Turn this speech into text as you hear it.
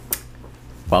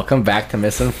Welcome back to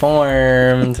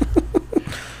Misinformed.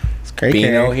 It's great.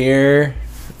 Bino here.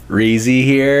 Reezy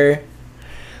here.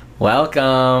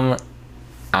 Welcome.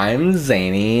 I'm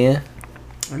Zany.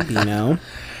 I'm Bino.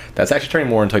 That's actually turning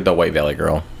more into like the White Valley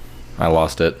Girl. I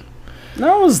lost it.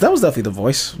 No, that was definitely the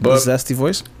voice. The zesty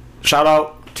voice. Shout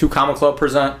out to Comic Club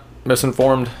present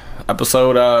Misinformed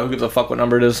episode. Who gives a fuck what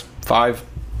number it is? 5.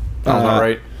 Sounds not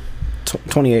right.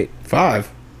 28.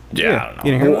 5. Yeah, I don't know.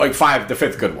 You didn't hear Well, like 5, the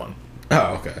 5th good one.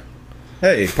 Oh, okay.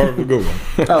 Hey, part of a good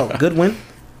one. Oh, good win.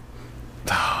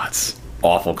 Oh, it's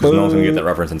awful because no one's gonna get that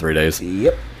reference in 3 days.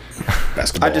 Yep.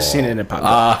 Basketball. I just seen it in it pop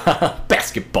up.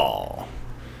 Basketball.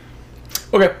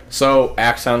 Okay, so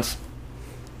accents.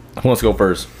 Who wants to go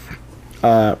first?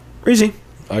 Reezy.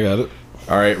 I got it.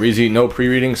 All right, Reezy, no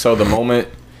pre-reading. So the moment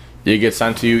it gets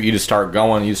sent to you, you just start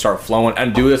going, you start flowing,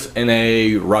 and do this in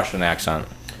a Russian accent.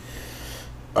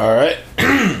 All right.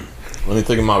 Let me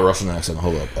think of my Russian accent.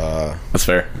 Hold up. That's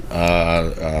fair.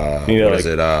 What is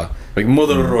it? Like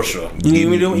Mother Russia. You need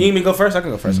me to go first? I can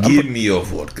go first. Give me your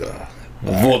vodka.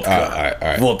 Vodka. All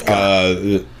right.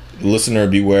 Vodka. Listener,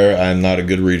 beware. I am not a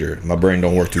good reader. My brain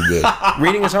don't work too good.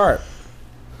 Reading is hard.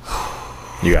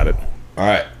 You got it. All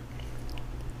right.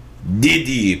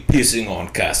 Diddy pissing on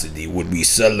Cassidy would be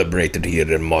celebrated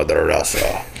here in Mother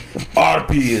Russia.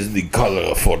 RP is the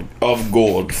color of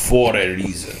gold for a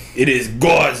reason. It is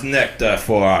God's nectar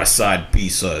for our side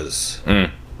pieces.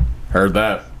 Heard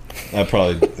that. I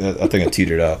think I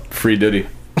teetered out. Free Diddy.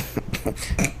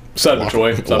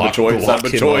 Sabochoy.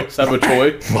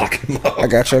 Lock him up. I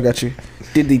got you.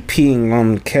 Diddy peeing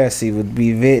on Cassie will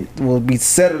be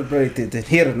celebrated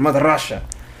here in Mother Russia.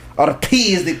 Our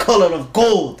pee is the color of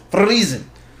gold for a reason.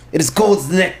 It is gold's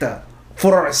nectar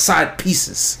for our side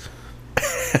pieces.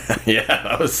 Yeah,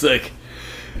 that was sick.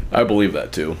 I believe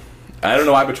that too. I don't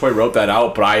know why Bachoy wrote that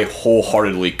out, but I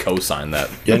wholeheartedly co-signed that.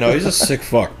 Yeah, no, he's a sick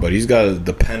fuck, but he's got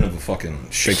the pen of a fucking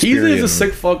Shakespearean. He is a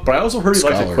sick fuck, but I also heard he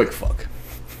likes a scholar. quick fuck.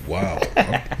 Wow.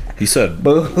 He said,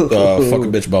 fuck a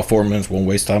bitch about 4 minutes, won't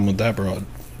waste time with that broad.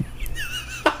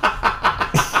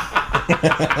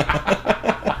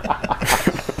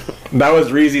 That was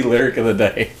Reezy lyric of the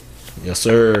day. Yes,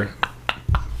 sir.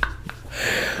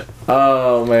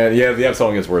 Oh man, yeah, the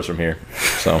song gets worse from here.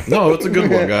 So No, it's a good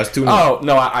one, guys. 2-0. oh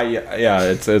no, yeah,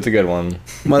 it's a good one.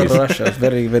 Mother Russia is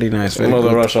very, very nice. Very Mother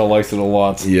good. Russia likes it a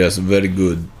lot. Yes, very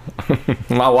good.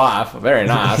 My wife, very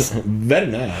nice. Very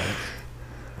nice.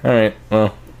 All right,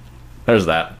 well, there's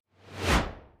that.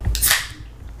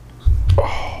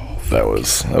 Oh, that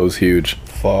was huge.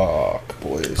 Fuck,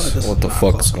 boys. What the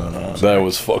fuck is going on? That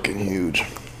was fucking huge.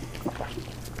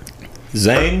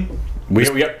 Zane?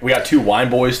 We got 2 wine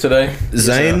boys today.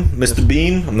 Zane? Mr.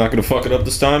 Bean? I'm not going to fuck it up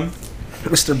this time.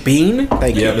 Mr. Bean?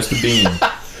 Thank you. Yeah, Mr. Bean.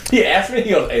 He asked me. He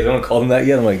goes, "Hey, they don't call him that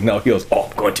yet." I'm like, "No." He goes, "Oh,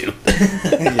 I'm going to."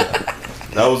 Yeah.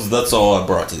 That's all I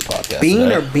brought to the podcast. Bean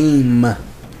today. or Beam?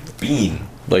 Bean?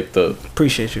 Like the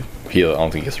Appreciate you. I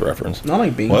don't think he gets the reference. Not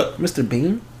like Bean. What? Mr.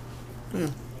 Bean?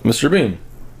 Mr. Bean.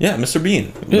 Yeah, Mr.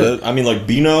 Bean. Yeah. I mean, like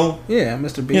Bino. Yeah,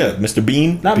 Mr. Bean. Yeah, Mr.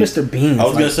 Bean. Not Mr. Beans. I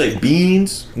was like, going to say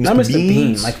Beans. Not Mr. Bean,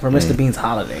 Beans? like for Mr. Bean's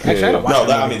holiday. Actually, I gotta watch No,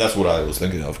 that movie. I mean, that's what I was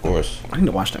thinking of, of course. I need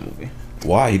to watch that movie.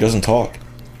 Why? He doesn't talk.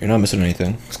 You're not missing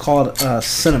anything. It's called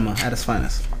Cinema at its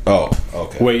Finest. Oh,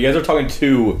 okay. Wait, you guys are talking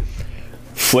to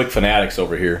flick fanatics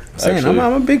over here. Saying, Actually.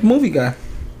 I'm a big movie guy.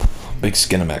 Big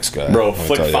Skinamax guy. Bro, let me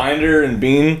Flick tell you. Finder and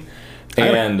Bean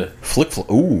and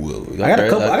Ooh. I got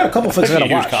a couple flicks I that's a gotta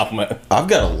huge watch. compliment. I've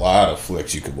got a lot of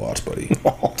flicks you could watch, buddy.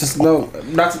 Just no,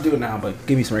 not to do it now, but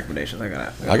give me some recommendations. I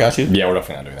got you. Yeah, we're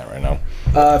definitely not doing that right now.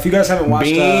 If you guys haven't watched,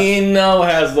 Bino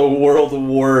has the world's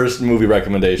worst movie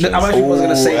recommendations. I actually was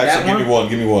gonna say that Give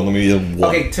me one. Let me do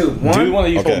one. Okay, 2. One. Do the one that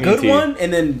you Okay. told me. Good one,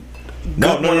 and then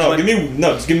No.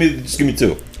 Just give me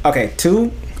 2. okay, 2.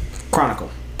 Chronicle.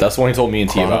 That's the one he told me and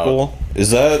T about. Chronicle. Is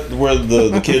that where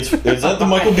the kids? Is that the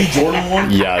Michael B. Jordan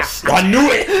one? Yes. I knew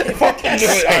it. Fucking knew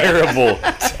it. Terrible.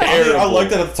 Terrible. I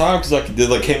liked that at the time because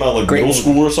it came out like Great middle movie.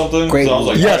 school or something. Great So I was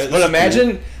like, movie. Yes, alright, but this is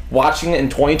imagine watching it in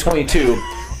 2022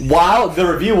 while the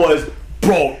review was,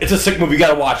 "Bro, it's a sick movie, you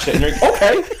gotta watch it." And you're like,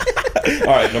 "Okay." cool.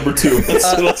 All right, number 2.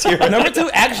 Let's hear it. Number 2,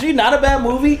 actually not a bad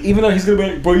movie. Even though he's gonna be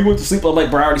like, bro, you went to sleep. I'm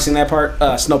like, bro, I already seen that part.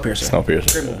 Snowpiercer.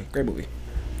 Snowpiercer. Great movie.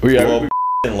 Well,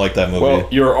 didn't like that movie. Well,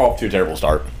 you're off to a terrible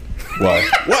start. Why?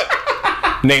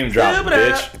 What? Name drop,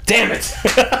 bitch. Damn it.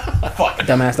 Fuck.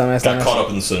 Dumbass. Got caught up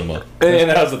in the cinema. And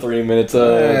that was a 3 minutes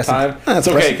time. that's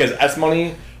It's okay, because S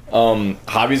Money,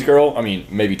 Hobby's Girl, I mean,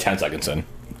 maybe 10 seconds in.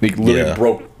 He literally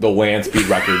broke the land speed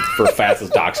record for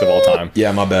fastest docs of all time.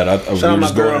 Yeah, my bad. We were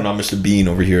just going on Mr. Bean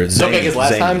over here. It's okay, because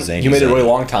last time you made it a really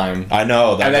long time. I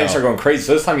know. And then you started going crazy.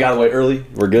 So this time you got out of the way early.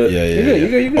 We're good. Yeah.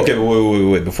 You're good. Okay, but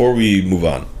wait. Before we move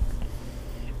on.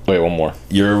 Wait, one more.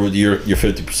 You're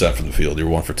 50% from the field. You're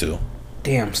 1 for 2.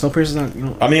 Damn, Snowpiercer's not. You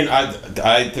know. I mean, I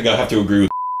think I have to agree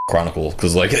with Chronicle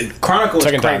because Chronicle is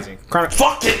Second crazy.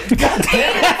 fuck it. God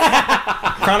damn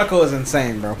it. Chronicle is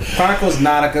insane, bro. Chronicle is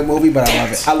not a good movie, but I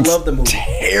love it. I love the movie.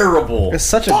 Terrible. It's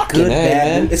such a good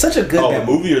bad movie. It's such a good bad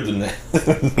the movie or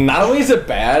the Not only is it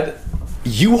bad,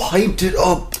 you hyped it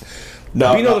up.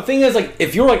 No, Bino, the thing is, like,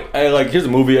 if you're like, hey, like, here's a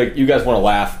movie, like, you guys want to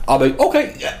laugh, I'll be like,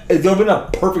 okay, it's been a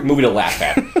perfect movie to laugh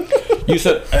at. You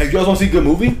said, hey, you guys want to see a good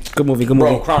movie? Good movie.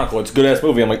 Bro, Chronicle, it's a good ass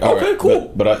movie. I'm like, okay,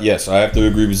 cool. But yes, I have to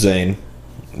agree with Zane,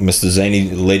 Mr. Zany,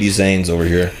 Lady Zane's over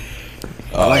here.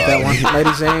 I like that one,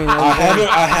 Lady Zane.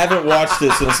 I haven't watched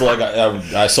it since like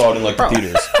I saw it in like the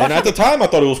theaters, and at the time I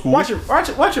thought it was cool. Watch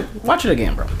it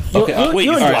again, bro. Okay, wait,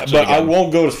 all right, but I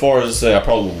won't go as far as to say I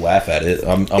probably will laugh at it.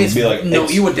 I'm gonna be like, no,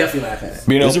 you would definitely laugh at it.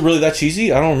 Bino, is it really that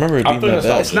cheesy? I don't remember it being that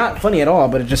bad. It's not funny at all,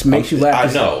 but it just makes you laugh.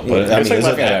 I know, but I it's mean, like is it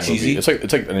laughing at that that cheesy? movie.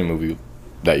 It's like any movie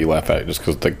that you laugh at just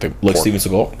because Like Steven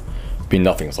Seagal? Be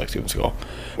nothing is like Steven Seagal.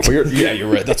 But You're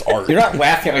right. That's art. You're not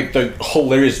laughing at like the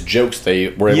hilarious jokes they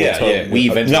were able to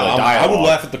weave into the dialogue. I would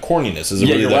laugh at the corniness. Is it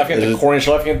really you're laughing at the corniness,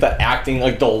 you're laughing at the acting,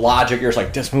 like the logic. You're just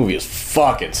like, this movie is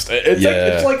fucking.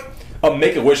 It's like a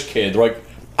Make-A-Wish kid. They're like,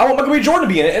 I want Michael B. Jordan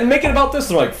to be in it and make it about this.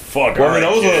 And they're like, fuck. Well, I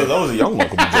mean, that was a young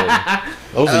Michael B. Jordan. That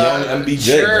was a young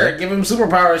MBJ. Sure, man. give him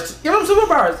superpowers.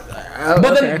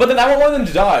 But then I want one of them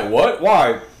to die. What?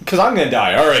 Why? Because I'm gonna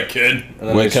die. All right, kid.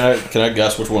 Wait, can I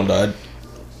guess which one died?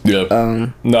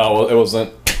 Yeah. No, it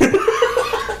wasn't.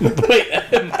 Wait,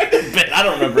 it might have been. I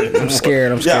don't remember it. I'm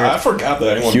scared. Yeah, I forgot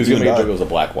that anyone. He was gonna make a died. joke. It was a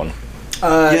black one.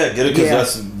 Yeah, get it because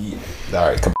that's. All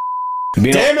right, come.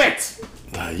 Damn it!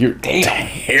 You're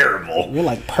terrible. You're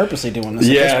like purposely doing this.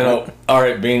 Yeah, no. All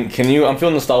right, Bean. Can you? I'm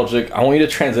feeling nostalgic. I want you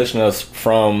to transition us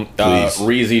from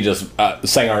Reezy just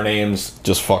saying our names.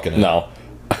 Just fucking it. No,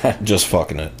 just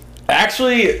fucking it.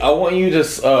 Actually, I want you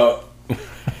to.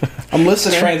 I'm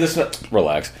listening.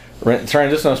 Relax.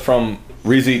 Transition us from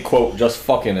Reezy quote just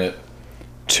fucking it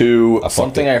to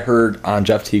something I heard on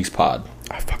Jeff Teague's pod.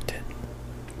 I fucked it,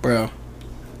 bro.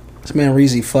 This man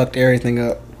Reezy fucked everything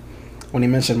up when he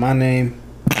mentioned my name,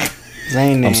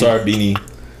 Zane name. I'm sorry, Beanie.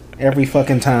 Every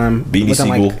fucking time. Beanie within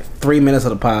Siegel. like 3 minutes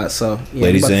of the pod. So yeah,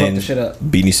 Lady fuck Zane. the shit up.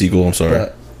 Beanie Siegel. I'm sorry.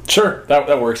 But, Sure,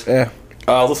 that works. yeah.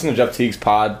 I was listening to Jeff Teague's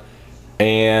pod,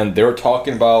 and they were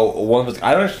talking about one of his.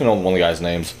 I don't actually know one of the guys'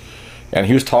 names, and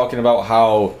he was talking about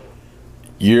how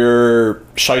you're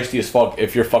shiesty as fuck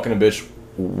if you're fucking a bitch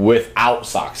without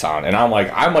socks on, and I'm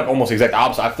like almost the exact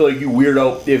opposite. I feel like you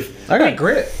weirdo if I got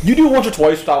grit. you do it once or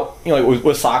twice without like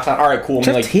with socks on. All right, cool. I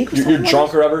mean, like you're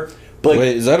drunk or whatever. But like,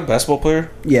 wait, is that a basketball player?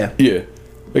 Yeah. yeah.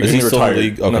 Like, Is he still in retired. the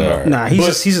league? Okay, No. alright. Nah,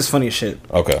 he's just funny as shit.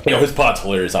 Okay. His pod's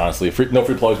hilarious, honestly. No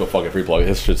free plugs, but fuck it, free plug.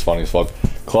 His shit's funny as fuck.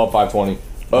 Club 520.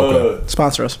 Okay.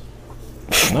 Sponsor us.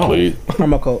 No. Please.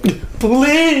 Promo code.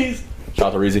 Please. Shout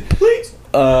out to Reezy. Please.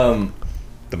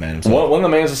 The man himself. One of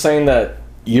the mans was saying that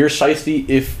you're shiesty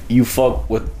if you fuck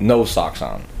with no socks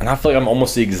on. And I feel like I'm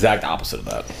almost the exact opposite of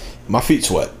that. My feet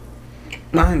sweat.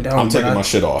 Mine don't. I'm taking my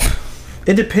shit off.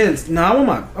 It depends. No, I don't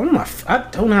have. I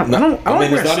don't mean, wear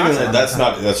it's not socks even. all That's the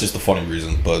time. not. That's just a funny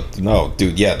reason. But no,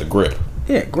 dude. Yeah, the grip.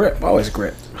 Yeah, grip. Always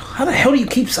grip. How the hell do you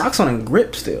keep socks on and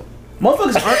grip still?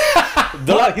 Motherfuckers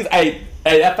aren't. Hey,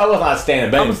 that fella's not a standing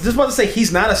I bang. was just about to say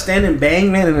he's not a standing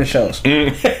bang man in the shows.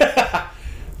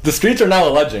 The streets are now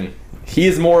alleging. He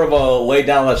is more of a lay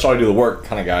down, let Shawty do the work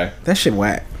kind of guy. That shit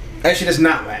whack. Actually, that's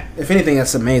not whack. If anything,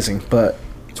 that's amazing. But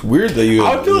It's weird that you.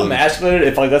 I would feel emasculated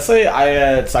if, like, let's say I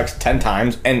had sex 10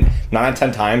 times and 9 out of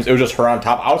 10 times it was just her on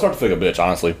top. I would start to feel like a bitch,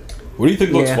 honestly. What do you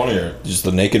think looks Yeah. funnier? Just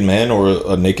a naked man or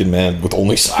a naked man with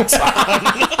only socks on?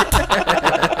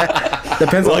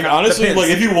 depends. Like, honestly, depends. like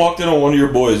if you walked in on one of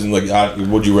your boys and like,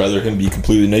 would you rather him be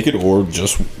completely naked or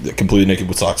just completely naked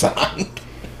with socks on?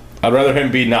 I'd rather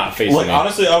him be not facing Like, me.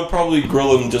 honestly, I would probably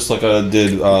grill him just like I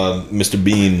did Mr.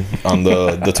 Bean on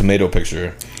the tomato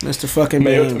picture. Mr. Fucking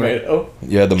Mayo Bean, tomato.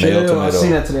 Yeah, the mayo Chill, I tomato.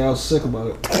 seen that today. I was sick about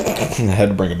it. I had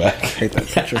to bring it back. Hate that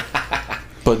picture.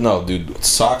 But no, dude,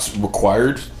 socks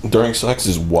required during sex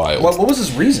is wild. What was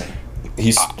his reason?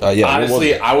 He's yeah.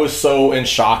 Honestly, I was so in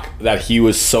shock that he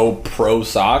was so pro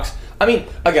socks. I mean,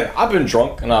 again, I've been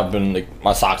drunk and I've been like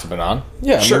my socks have been on.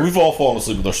 yeah, sure. I mean, we've all fallen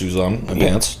asleep with our shoes on and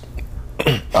pants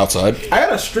outside. I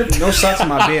got a strict no socks in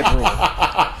my bed rule.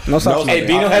 No socks in my Hey,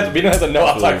 bed. Bino has a no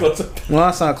outside clothes. No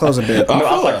outside clothes in bed. No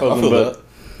outside clothes, I feel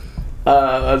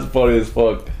but that's funny as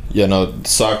fuck. Yeah, no,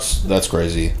 socks, that's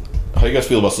crazy. How you guys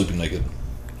feel about sleeping naked?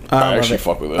 I actually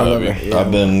fuck with it. I love heavy. it. Yeah.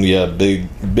 I've been,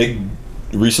 big,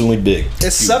 recently big.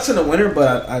 It sucks in the winter,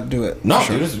 but I do it. No,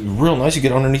 Sure. dude, it's real nice. You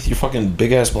get underneath your fucking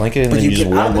big ass blanket and But then you you just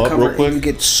get out of warm the up real cover and you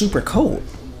quick. get super cold.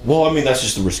 Well, I mean, that's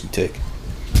just the risk you take.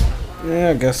 Yeah,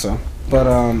 I guess so. But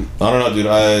I don't know, dude.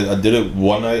 I did it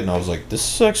one night and I was like,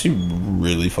 this is actually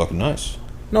really fucking nice.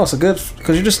 no, it's a good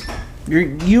because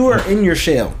you are in your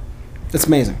shell. It's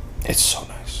amazing. It's so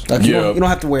nice. Like you don't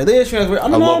have to wear this. You don't have to wear.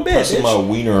 I'm I in my love own bed. pressing my Bitch.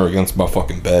 wiener against my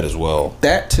fucking bed as well.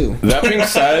 That too. That being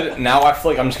said, now I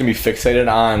feel like I'm just gonna be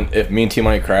fixated on if me and T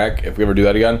Money crack. If we ever do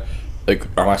that again, like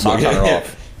are my socks on or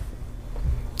off?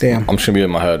 Damn. I'm just gonna be in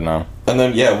my head now. And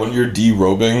then yeah, when you're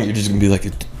derobing, you're just gonna be like,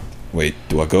 wait,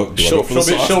 do I go? She'll be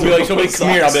like, come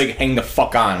here. I'll be like, hang the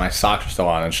fuck on. My socks are still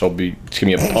on, and she'll give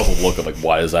me a puzzled look of like,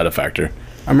 why is that a factor?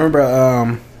 I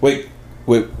remember. Wait,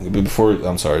 before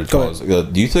I'm sorry. Go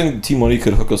ahead. Do you think T Money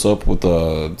could hook us up with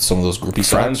some of those grippy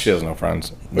Friends? socks? She has no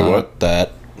friends. Wait, Not what?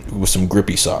 that with some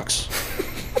grippy socks.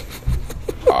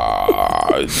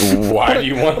 Why do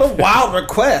you want? What a wild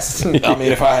request. I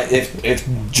mean,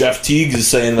 if Jeff Teague is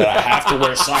saying that I have to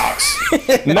wear socks,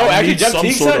 No, actually, need Jeff some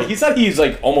Teague sort said of- he said he's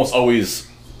like almost always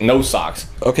no socks.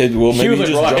 okay, well She maybe was he like,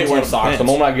 just bro, I hate jumps wearing out of socks. The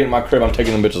pants. moment I get in my crib, I'm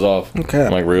taking them bitches off. Okay.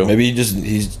 I'm like, real? Maybe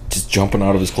he's just jumping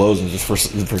out of his clothes and just forgets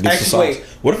the Actually, socks. wait.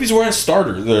 What if he's wearing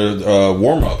the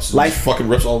warm ups? Like- Like fucking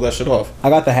rips all that shit off.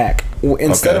 I got the hack.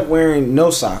 Instead Okay. of wearing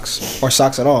no socks or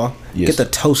socks at all, Yes. get the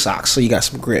toe socks so you got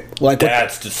some grip. Like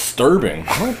That's disturbing.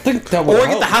 I don't think that or would get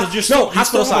help the because you're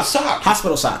hospital still with socks.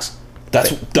 Hospital socks. That's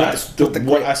with the what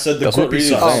grip. I said. The That's what grippy Reezy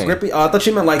socks. was Oh, saying. grippy. I thought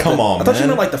you meant like. Come the, on, I thought you man.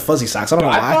 meant like the fuzzy socks. I don't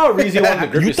know I why. thought Reezy wanted the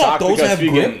grippy You thought socks those because have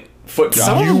you grip? get foot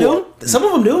Some jobs. of them do. Some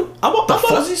of them do. I bought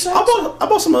fuzzy socks? I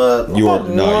bought some. I bought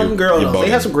one girl. you're They bugging.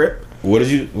 have some grip. What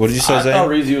did you say, I Zane? thought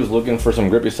Reezy was looking for some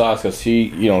grippy socks because he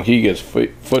gets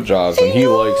foot jobs and he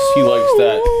likes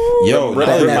that. Yo, rip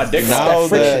my dick now off.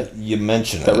 that you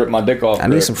mention That it, rip my dick off. I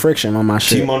need some friction on my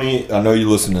T shit. Money, I know you're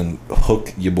listening.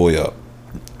 Hook your boy up.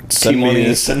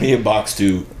 T-Money. Send me a box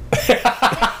to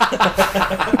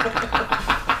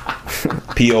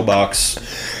P.O. Box,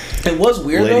 It was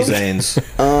weird Lady though. Zane's.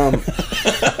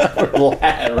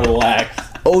 Relax.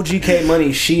 OGK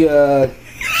Money. She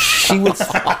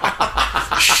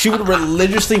would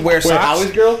religiously wear Wait, socks.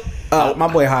 Howie's girl? My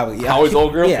boy Howie. Yeah, Howie's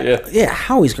old girl? Yeah. Yeah,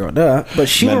 Howie's girl. Duh. But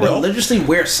she would Mendel? religiously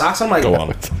wear socks. I'm like, Go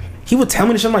on. He would tell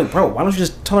me this. I'm like, bro, why don't you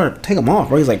just tell her to take them off,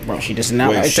 bro? He's like, bro, she just now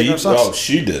Wait, take her socks. oh,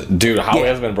 she did. Dude, Howie Yeah.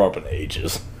 hasn't been brought up in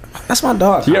ages. That's my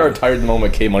dog. He got retired the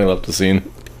moment K Money left the scene.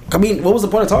 I mean, what was the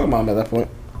point of talking about him at that point?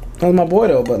 That was my boy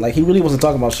though, but like he really wasn't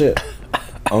talking about shit.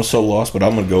 I'm so lost, but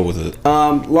I'm gonna go with it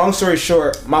Long story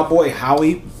short, my boy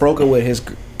Howie broke up with his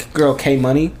girl K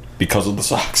Money. because of the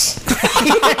socks.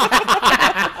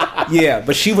 Yeah,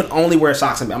 but she would only wear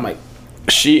socks. And I'm like,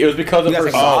 It was because of You guys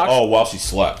her like- socks. While she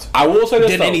slept. I will say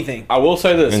this Did though. anything. I will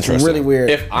say this. Interesting. really weird.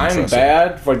 If I'm Interesting.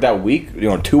 bad for like that week,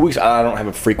 2 weeks, I don't have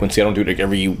a frequency. I don't do it like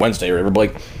every Wednesday or whatever. But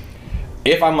like,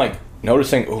 if I'm like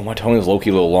noticing, oh, my toenail's low key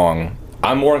a little long,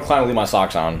 I'm more inclined to leave my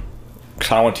socks on.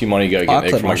 Cause I don't want T-Money to I'll get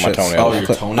clip from like my shit. toenails. Oh, I your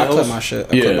clip toenails? my shit.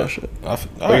 I Yeah. clip my shit. All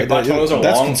Like, right, if my toenails are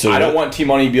that's long, considerate. I don't want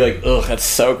T-Money to be like, ugh, that's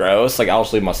so gross. Like, I'll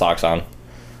just leave my socks on.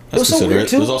 It was so weird,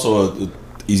 too. There's also a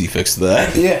easy fix to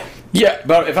that. Yeah. Yeah,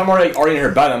 but if I'm already in her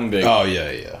bed, I'm big. Oh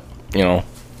yeah.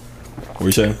 What were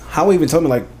you saying? Howie even told me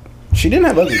like she didn't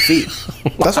have ugly feet.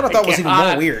 That's what I thought was even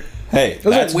more weird. Hey, was a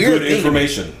that's weird good thing.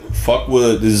 information. Fuck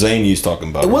what Zane is talking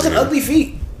about. It wasn't over here. ugly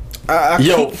feet. I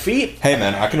Yo, keep- feet. Hey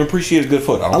man, I can appreciate a good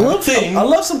foot. I love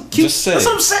some cute. Just say. That's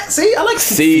what I'm saying. See, I like cute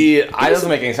See, feet. it doesn't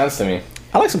make any sense to me.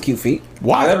 I like some cute feet.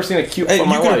 I've never seen a cute Hey, foot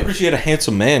you in my can life. appreciate a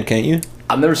handsome man, can't you?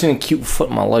 I've never seen a cute foot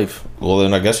in my life. Well,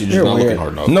 then I guess you're just You're not weird. looking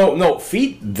hard enough. No,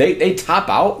 feet, they top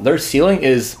out. Their ceiling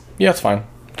is, it's fine.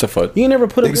 It's a foot. You never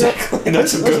put a Exactly.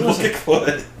 That's a good looking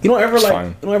foot. You don't ever like. fine.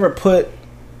 You don't ever put.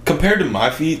 Compared to my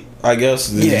feet, I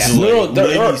guess. Yeah. No, there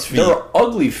are ladies' feet.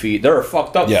 ugly feet. There are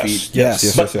fucked up Yes, feet.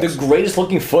 yes. But the greatest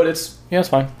looking foot, it's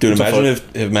fine. Dude, It's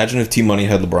a imagine if T Money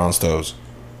had LeBron's toes.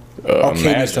 Oh, KD's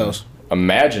imagine. toes.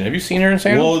 Imagine. Have you seen her in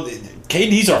sandals? Well,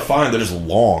 KD's are fine; they're just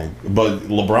long. But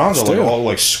LeBron's are like Still. all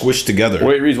like squished together.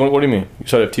 Wait, Reese, what do you mean? You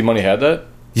said if T Money had that?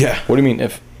 Yeah. What do you mean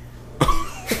if?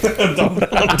 don't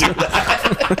do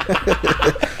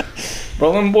that.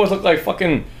 Bro, them boys look like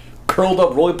fucking curled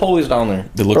up roly polies down there.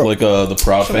 They look like the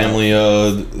Proud Family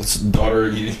daughter.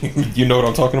 You know what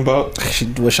I'm talking about? I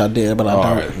wish I did, but I All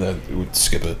don't. right, we'd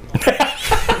skip it.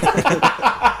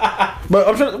 But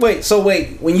I'm trying to wait. So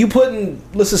wait, when you put in,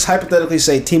 let's just hypothetically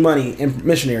say T Money and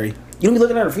missionary, you don't be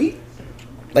looking at her feet,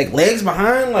 like legs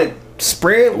behind, like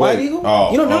Spread White Wait. Eagle.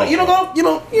 Oh, you don't oh, you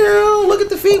don't look at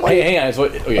the feet. Hey, hang on. So,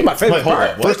 okay. That's my favorite Wait, hold part.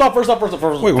 up. What? First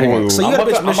off. Wait, hang on. wait. So you I'm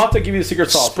got a about to give you the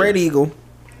secret sauce. Spread here. Eagle.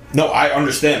 No, I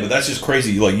understand, but that's just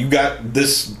crazy. Like, you got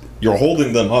this, you're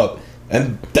holding them up,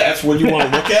 and that's what you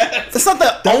want to look at? That's not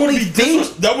the only thing.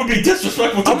 That would be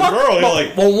disrespectful to the not- girl. You're well,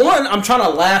 like, well, one, I'm trying to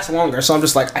last longer, so I'm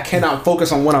just like, I cannot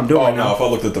focus on what I'm doing oh right no, now. if I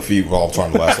looked at the feet while I'm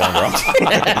trying to last longer,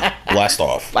 I'm blast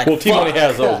off. Like, Well, T Money fuck.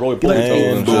 has those roly poly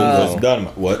And toes. boom, it's done.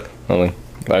 What? Nothing.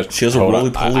 She has a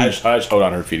roly-poly- I just hold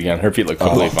on her feet again. Her feet look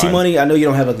completely fine. T-Money, I know you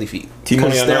don't have ugly feet.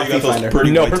 T-Money, I know They're you got those finder.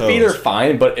 pretty No, white her toes. feet are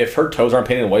fine, but if her toes aren't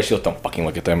painted white, she goes, don't fucking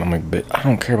look at them. I'm like, bitch, I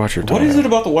don't care about your toes. What is it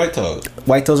about the white toes?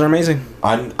 White toes are amazing.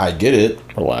 I get it,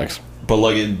 Relax. but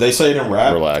like they say it in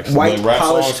rap. Relax. White Like, rap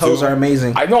polished songs, toes too. are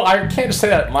amazing. I know, I can't just say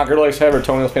that my girl likes to have her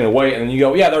toenails painted white, and then you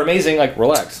go, yeah, they're amazing. Like,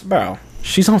 relax. Bro,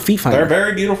 she's on Feet They're Finder.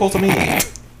 very beautiful to me.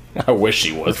 I wish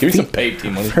she was. Give me some pape,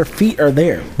 T-Money. Her feet are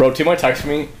there. Bro, T-Money texted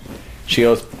me. She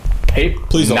goes, pape,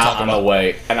 Please don't not talk on the about-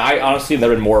 way. And I honestly have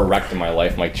never been more erect in my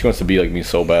life. I'm like, she wants to be like me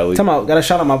so badly. Come out, gotta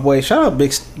shout out my boy. Shout out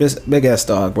big ass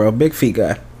dog, bro. Big feet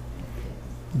guy.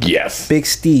 Yes. Big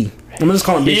Steve. I'm just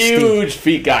calling him Big Steve. Huge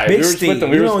feet guy. Big we were Steve. with them.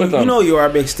 We you, were know, with them. you know you are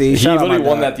Big Steve. He Shout out literally my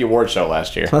won dog. that the award show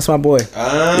last year. That's my boy.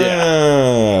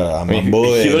 My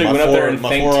boy. He literally my went up there and my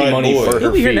thanked four-eyed T-Money boy. for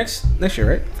He'll be here feet. next year,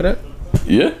 right? For that.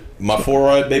 Yeah. My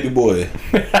four-eyed baby boy.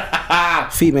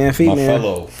 Feet, man. Feet, My man.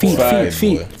 fellow Feet, four-eyed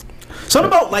feet, boy. feet. Something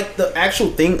about like the actual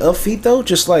thing of feet though,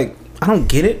 just like I don't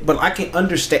get it, but I can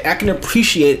understand. I can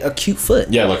appreciate a cute foot.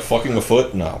 Yeah, like fucking a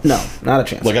foot? No. No, not a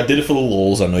chance. Like, I did it for the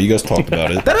lulz. I know you guys talked about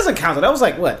it. That doesn't count. That was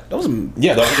like what? That was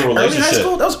Yeah, that was a early relationship. high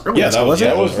school. That was early Yeah, high that school. was- wasn't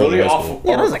That it? was really early high off. school.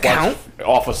 Yeah, that doesn't count.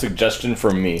 Off a suggestion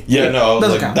from me. Yeah, no, Doesn't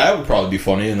like count. that would probably be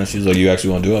funny. And then she was like, "You actually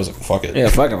want to do it?" I was like, "Fuck it." Yeah,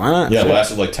 fuck it. Why not? Yeah, it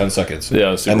lasted like 10 seconds. Yeah,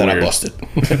 it was super and then weird. I busted.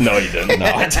 No, you didn't. No.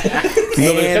 I didn't. No, but And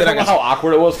think then I about got- how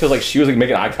awkward it was because like she was like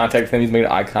making eye contact with him, he's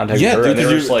making eye contact Yeah, with her, dude, and they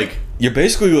were 'cause just like, You're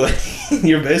basically like,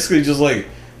 you're basically just like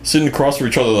sitting across from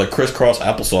each other, like crisscross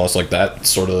applesauce, like that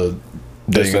sort of thing.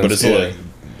 Distance, But it's yeah.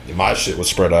 like my shit was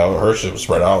spread out, her shit was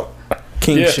spread out.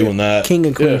 King Yeah. shit. Doing that. King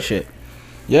and queen Yeah. shit.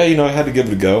 Yeah, you know, I had to give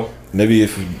it a go. Maybe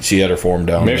if she had her form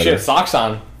down. maybe she better. had socks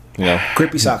on. You know,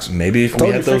 Grippy socks. Maybe if we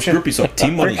Told had you, those friction. groupies on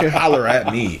T-Money, holler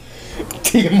at me.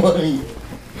 T-Money.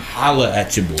 Holler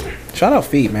at your boy. Shout out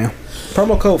feet, man.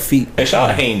 Promo code feet. hey, shout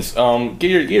out Hanes. Get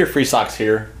your free socks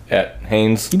here at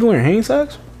Hanes. You been wearing Hanes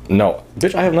socks? No,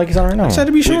 bitch, I have Nikes on right now. Just had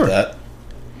to be Sure. sure. That.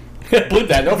 Bleep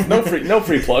that. No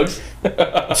free plugs.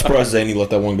 I'm surprised Zany let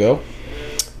that one go.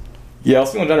 Yeah, I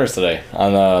was feeling generous today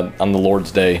on the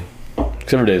Lord's Day.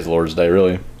 'Cause every day is Lord's Day,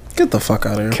 really. Get the fuck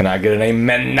out of here. Can I get an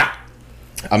amen?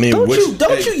 I mean, Don't which,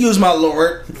 you use my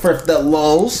lord for the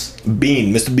lulls.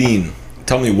 Bean, Mr. Bean,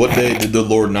 tell me what day did the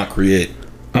Lord not create?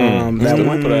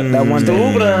 That one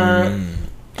day.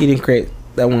 He didn't create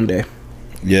that one day.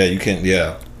 Yeah, you can't.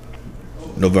 Yeah,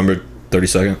 November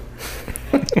 32nd.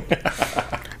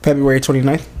 February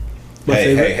 29th. My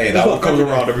favorite. Hey, that one comes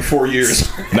around every 4 years.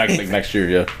 next year,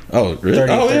 yeah. Oh, really?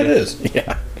 30, Oh, yeah, 30. it is.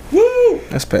 Yeah. Woo!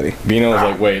 That's petty. Bino was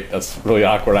like, wait, that's really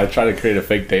awkward. I tried to create a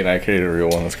fake date and I created a real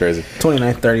one. That's crazy.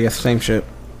 29th, 30th, same shit.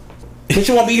 But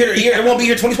you won't be here. It won't be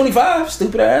here 2025.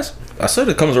 Stupid ass. I said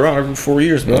it comes around every 4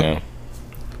 years, bro. Yeah.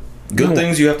 Good No.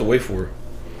 things you have to wait for.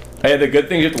 Hey, the good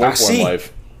things you have to work I for in see.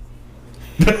 life.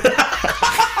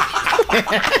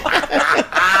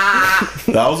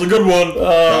 That was a good one. That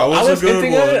I was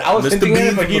hinting at it. I was hinting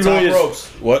at it, but he from the really top just-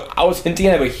 ropes. What? I was hinting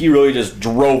at it, but he really just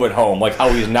drove it home. Like how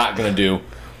he's not going to do.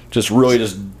 Just really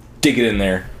just dig it in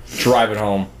there. Drive it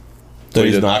home. So he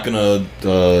he's did. not gonna.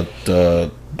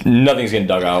 Nothing's getting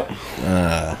dug out.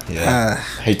 Yeah.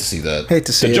 Hate to see that. Hate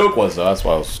to see The it. joke was, though. That's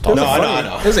why I was talking No, I about.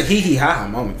 know. It was a hee hee ha ha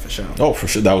moment for sure. Oh, for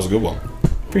sure, that was a good one.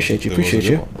 Appreciate you. That was a Appreciate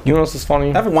good you. one. You know what's is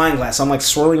funny? I have a wine glass. So I'm like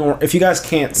swirling around. If you guys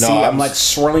can't see, I I'm was- like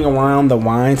swirling around the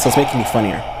wine, so it's making me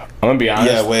funnier. I'm gonna be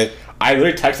honest. Yeah, wait. I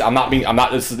literally texted. I'm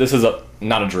not. This is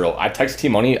not a drill. I texted T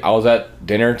Money. I was at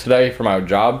dinner today for my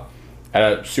job at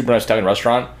a super nice Italian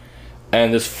restaurant,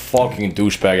 and this fucking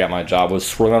douchebag at my job was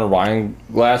swirling on a wine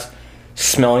glass,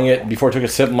 smelling it before I took a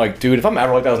sip. I'm like, dude, if I'm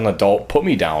ever like that as an adult, put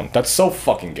me down. That's so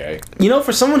fucking gay. You know,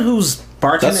 for someone who's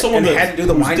That's bartending someone and that- had to do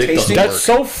the whose wine dick doesn't tasting, work. That's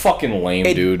so fucking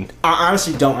lame, dude. I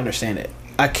honestly don't understand it.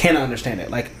 I cannot understand it.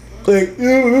 Like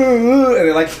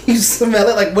and like you smell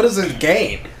it. Like what is this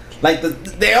game? Like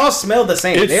they all smell the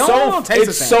same. They all taste the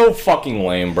It's same. so fucking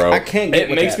lame, bro. I can't get It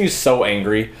with makes that. me so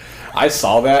angry. I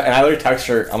saw that and I literally texted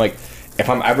her. I'm like, if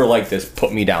I'm ever like this,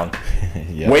 put me down.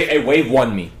 Yeah. Wave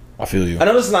one me. I feel you. I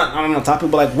know this is not on the topic,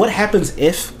 but like, what happens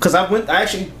if? Because I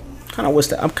actually kind of wish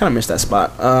that I kind of missed that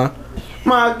spot.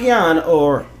 Magian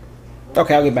or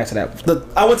Okay, I'll get back to that.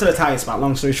 I went to the Italian spot.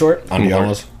 Long story short.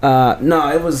 Andiamo's? No,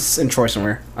 it was in Troy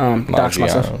somewhere. Dox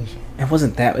myself. It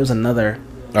wasn't that. It was another.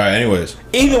 All right. Anyways.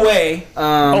 Either way.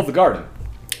 The garden.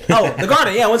 Oh, the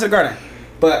garden. Yeah, I went to the garden.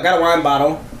 But I got a wine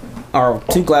bottle, or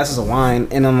 2 glasses of wine,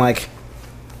 and I'm like,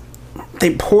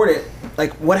 they poured it.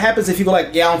 Like, what happens if you go like,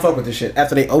 yeah, I don't fuck with this shit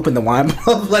after they open the wine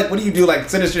bottle? Like, what do you do? Like,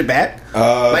 send this shit back?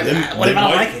 What if I don't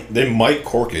like it? They might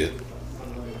cork it.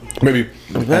 Maybe.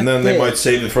 And then they might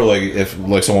save it for like if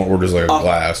like someone orders like a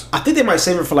glass. I think they might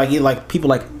save it for like either like people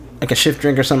like a shift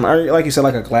drink or something, or like you said,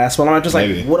 like a glass. But I'm just like,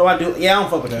 Maybe. what do I do? Yeah, I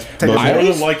don't fuck with this. But more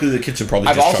than likely, the kitchen probably.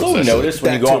 I've just also chucks that noticed shit.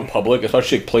 when you That go out too. in public,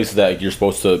 especially places that you're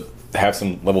supposed to have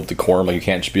some level of decorum, like you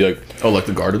can't just be like, Oh, like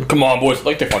the garden. "Come on, boys,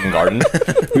 like the fucking garden."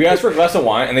 We asked for a glass of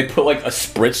wine, and they put like a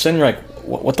spritz in. You're like,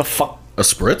 "What the fuck?" A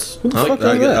spritz? the fuck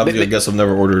is that? I guess I've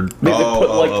never ordered. They put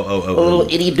like a little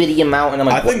itty bitty amount, and I'm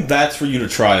I like, think that's for you to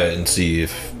try it and see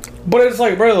if. But it's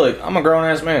like, bro, like I'm a grown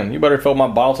ass man. You better fill my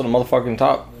bottle to the motherfucking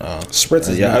top. Spritz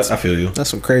is Yeah, nuts. I feel you. That's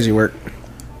some crazy work.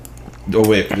 Oh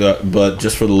wait, but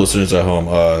just for the listeners at home,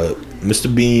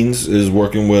 Mr. Beans is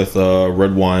working with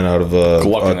red wine out of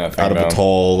Glucking that thing out of a down.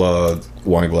 tall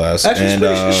wine glass, Actually, and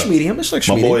it's medium. It's like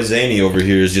my medium. boy Zany over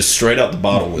here is just straight out the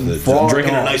bottle with it. Fuck I'm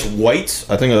drinking a off. nice white.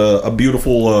 I think a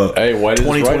beautiful Hey, white is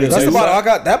right. 2022. That's the bottle I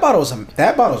got. That bottle's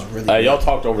really. Hey, good. y'all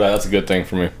talked over that. That's a good thing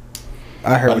for me.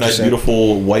 I heard A what nice, you said.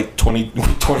 beautiful white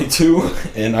 2022,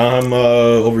 and I'm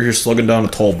over here slugging down a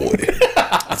tall boy.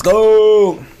 Let's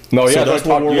go. No, So yeah, that's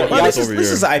what we're looking Well, at this over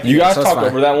is here. IPA. you guys so it's talked fine.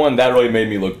 over that one. That really made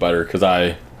me look better because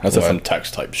that's Why? some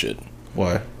text type shit.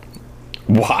 Why?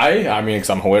 Why? I mean, because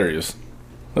I'm hilarious.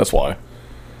 That's why.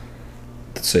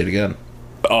 Say it again.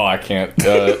 Oh, I can't.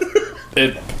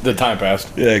 The time passed.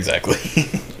 Yeah, exactly.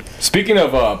 Speaking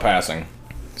of passing,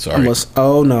 Sorry. Almost.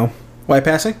 Oh no. White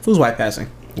passing? Who's white passing?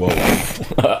 Whoa,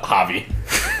 Javi.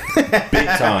 big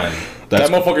time. That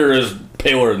motherfucker is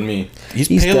paler than me. He's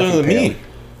He's paler than definitely me. pale.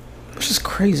 Which is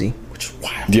crazy. Which is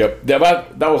wild. Yep. That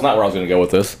was not where I was gonna go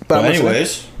with this. But I'm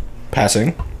anyways,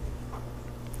 passing.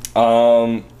 I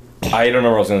don't remember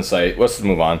what I was gonna say. Let's just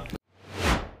move on.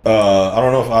 I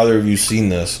don't know if either of you seen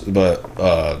this, but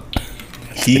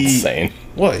Insane.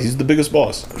 What? He's the biggest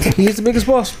boss, He's the biggest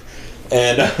boss.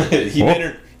 and he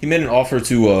made an offer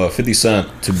to 50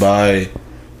 Cent to buy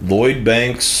Lloyd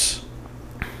Banks.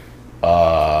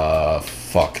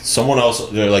 Someone else.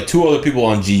 There are like 2 other people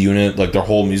on G Unit, like their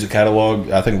whole music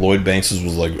catalog. I think Lloyd Banks's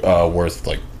was like worth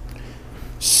like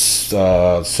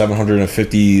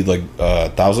 750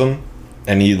 thousand,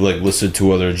 and he like listed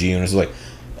 2 other G Units. Like,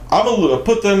 I'm gonna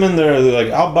put them in there. Like,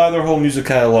 I'll buy their whole music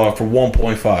catalog for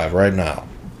 1.5 right now.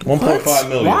 1.5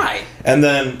 million. Why? And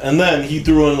then he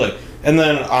threw in like, and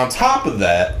then on top of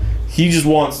that, he just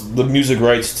wants the music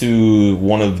rights to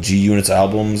one of G Unit's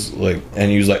albums. Like,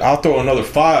 and he was like, I'll throw another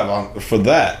 5 on for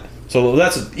that. So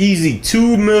that's an easy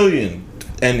 2 million.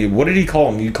 And what did he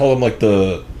call him? He called him like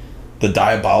the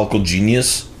diabolical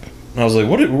genius. And I was like,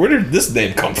 where did this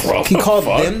name come from? He called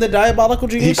Fuck. them the diabolical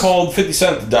He genius? called 50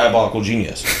 Cent the diabolical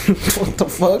genius. What the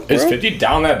fuck, bro? Is 50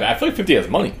 down that bad? I feel like 50 has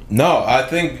money. No, I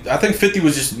think 50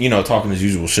 was just, talking his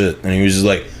usual shit. And he was just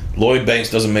like, Lloyd Banks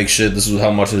doesn't make shit. This is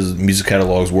how much his music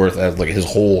catalog's worth as like his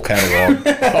whole catalog.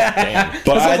 But That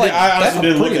I sounds like- honestly that's a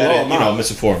didn't look pretty at low it, amount.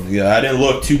 misinformed. Yeah, I didn't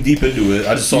look too deep into it.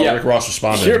 I just saw Yeah. Rick Ross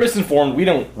responding. You're misinformed. We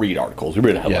don't read articles. We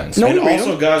read headlines. No, and we read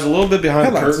also, them. guys, a little bit behind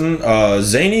Headlines. the curtain,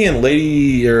 Zany and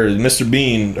Lady or Mr.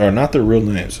 Bean are not their real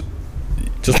names.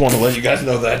 Just want to let you guys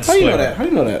know that. How you know disclaimer. that? How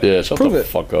you know that? Yeah, shut Prove the it.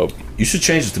 fuck up. You should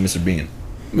change it to Mr. Bean.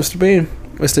 Mr. Bean.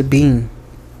 Mr. Bean.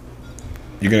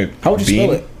 You're gonna. How would you bean?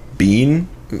 spell it? Bean,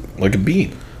 like a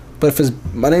bean. But if it's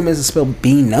my name isn't spelled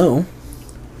Bino,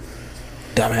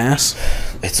 dumbass.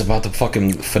 It's about the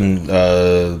fucking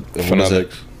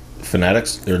Phonetics.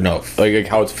 Phonetics or no? Like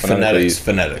how it's phonetically.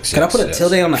 Phonetics. Can I put a yes.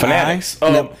 tilde on the Fanatics.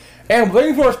 I? And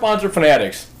waiting for our sponsor,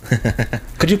 Fanatics.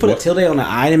 Could you put a tilde on the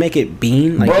I to make it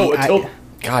bean? Like Bro, E-I-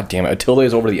 God damn it. A tilde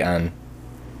is over the N.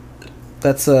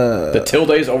 That's The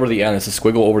tilde is over the N. It's a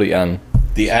squiggle over the N.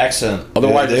 The accent.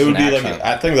 Otherwise, it it's would an be accent. like.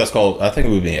 I think that's called. I think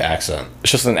it would be an accent.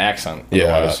 It's just an accent. Yeah,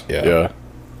 Otherwise. yeah. I'm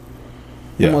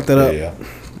gonna look that up. Yeah.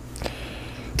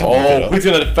 Oh, who's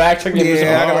gonna fact check me?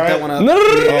 Yeah, I gotta look that one up. No, no,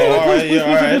 no, no, Oh, all right, please, yeah,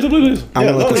 all right. please, please, I'm Yeah,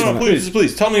 gonna look no, this no, one up.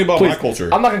 please. Tell me about please. my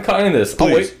culture. I'm not gonna cut any of this.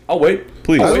 Please. I'll wait.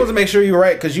 Please. I just wanted to make sure you were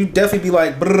right because you definitely be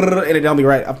like, brrr, and it don't be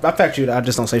right. I fact you. I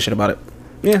just don't say shit about it.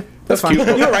 Yeah, that's fine. cute.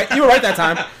 You were right. You were right that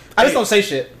time. I just don't say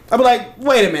shit. I be like,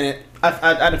 wait a minute. I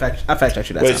fact checked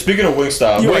you that Wait, time. speaking of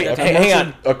Wingstop, You wait, right, hang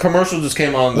on. A commercial just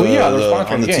came on the, Well, yeah, they're sponsoring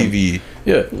on the the game. TV.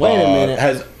 Yeah. Wait a minute.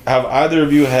 Have either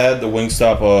of you had the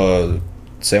Wingstop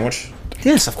sandwich?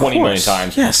 Yes, of 20 million course.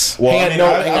 times. Yes. Well, Hang I on, mean, no,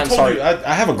 I hang on, told sorry. you,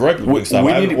 I have a gripe with Wingstop.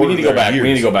 we need to go back. We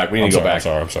need to go back. We need to go back.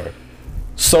 I'm sorry.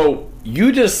 So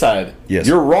you just said Yes.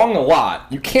 you're wrong a lot.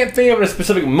 You can't think of a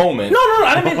specific moment. No,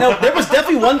 I didn't mean no. There was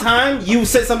definitely one time you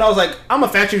said something. I was like, I'm a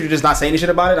factory. You're just not saying any shit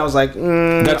about it. I was like,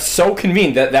 That's so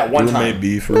convenient. That one Roommate time.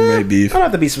 beef. I don't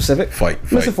have to be specific. Fight.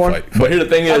 Mr. Foreign. But here's the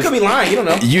thing: I is could be lying. You don't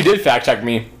know. you did fact check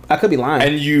me, I could be lying.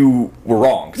 and you were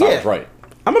wrong because I Yeah. was right.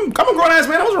 I'm a grown ass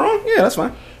man. I was wrong. Yeah, that's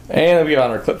fine. And we got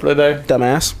our clip for the day.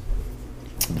 Dumbass.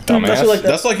 Dumbass. like that.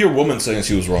 That's like your woman saying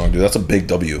she was wrong, dude. That's a big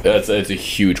W. It's a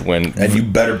huge win. And you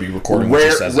better be recording when she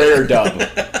Rare, says rare it. dub.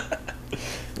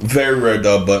 Very rare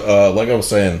dub, but like I was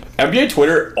saying, NBA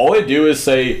Twitter, all they do is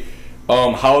say,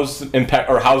 how's impact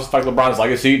or how's affect LeBron's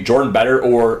legacy, Jordan better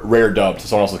or rare dub to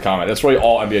someone else's comment. That's really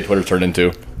all NBA Twitter turned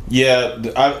into. yeah,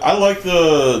 I like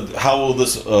the how will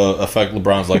this affect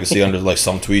LeBron's legacy under like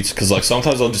some tweets, because like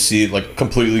sometimes I'll just see it like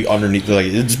completely underneath, like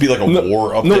it'd just be like a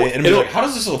war update, and be like, how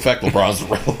does this affect LeBron's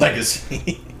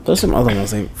legacy? There's some other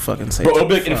ones they fucking say. Bro, it'll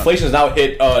be like inflation has now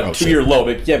hit 2-year low.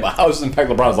 But yeah, but how does this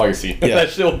impact LeBron's legacy? Yeah. That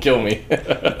shit will kill me.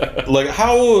 Like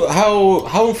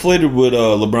how inflated would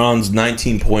LeBron's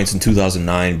 19 points in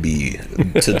 2009 be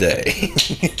today?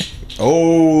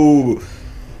 Oh,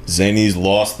 Zany's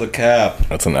lost the cap.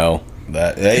 That's an L.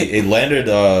 That it landed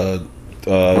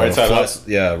Right side up?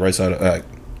 Yeah, right side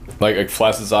Like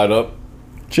flaccid side up.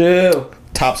 Chill.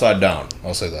 top side down.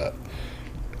 I'll say that.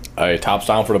 A tops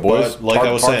down for the boys. But like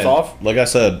I was saying, off. like I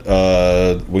said,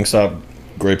 Wingstop,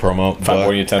 great promo. Five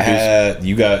point 10 piece.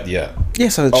 You got yeah.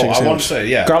 Yes, I Oh, I want to say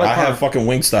yeah. Garlic I have parm. fucking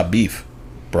Wingstop beef,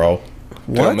 bro.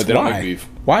 What? But they don't make Why? beef.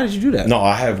 Why did you do that? No,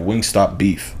 I have Wingstop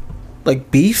beef.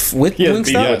 Like beef with He has Wingstop?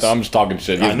 beef. Yeah, I'm just talking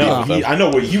shit. He I has know. beef with them. I know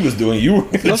what he was doing. You were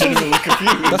legitimately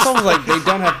confused. That sounds like they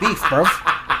don't have beef, bro.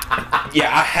 Yeah,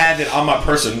 I had it on my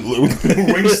person.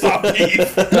 Wingstop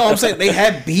beef. No, I'm saying they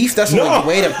had beef. That's No. like,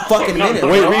 wait a fucking minute.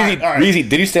 Wait, All Reezy, right, all right. Reezy,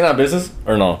 did you stand on business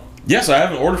or no? Yes, I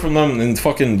haven't ordered from them in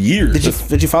fucking years.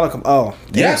 Did you follow? Oh,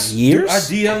 they Yes, had years.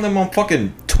 dude, I DM'd them on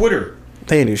fucking Twitter.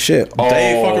 They didn't do shit.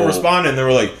 They Oh. fucking responded and they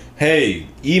were like, "Hey,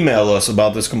 email us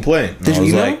about this complaint." And Did I you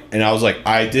was email? like, and I was like,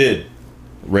 "I did."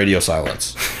 Radio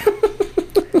silence.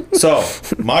 So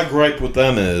my gripe with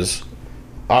them is,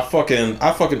 I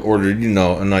fucking ordered, you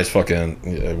know, a nice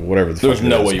fucking whatever. The There's fuck it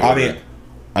no is. way you I ordered mean, it.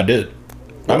 I did.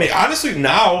 I mean, honestly,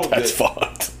 now That's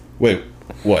fucked. wait,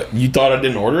 what? You thought I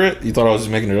didn't order it? You thought I was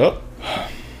just making it up?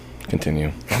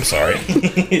 Continue. I'm sorry.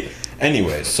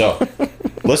 Anyway, so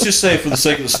let's just say, for the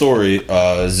sake of the story,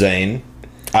 Zane,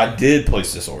 I did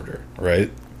place this order,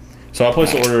 right? So I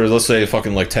placed the order, let's say,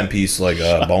 fucking like 10-piece, like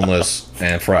boneless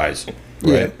and fries,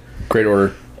 right? Yeah. Great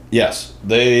order. Yes,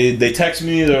 they text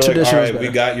me. They're like, "All Tradition is right, we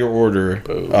better. got your order.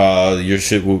 Your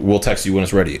shit, we'll text you when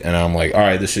it's ready." And I'm like, "All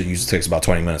right, this shit usually takes about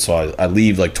 20 minutes." So I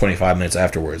leave like 25 minutes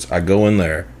afterwards. I go in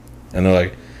there, and they're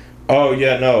like, "Oh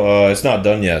yeah, no, it's not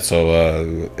done yet.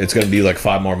 So it's gonna be like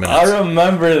 5 more minutes." I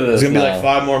remember this. It's gonna be now. like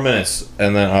 5 more minutes.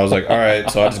 And then I was like, "All right."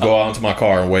 So I just go out into my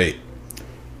car and wait.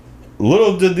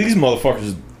 Little did these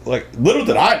motherfuckers, like, little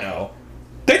did I know,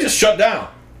 they just shut down.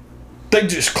 They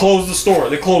just closed the store.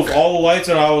 They closed all the lights,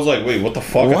 and I was like, "Wait, what the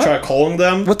fuck?" What? I tried calling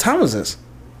them. What time was this?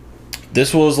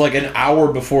 This was like an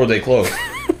hour before they closed.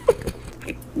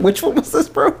 Which one was this,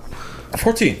 bro?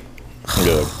 14.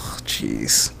 Good.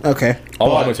 Jeez. Okay.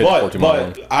 All I'm gonna take 14 more.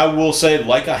 But I will say,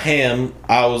 like a ham,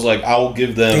 I was like, I will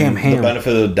give them Damn the ham.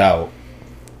 benefit of the doubt,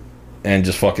 and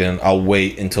just fucking, I'll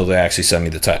wait until they actually send me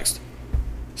the text.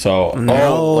 So,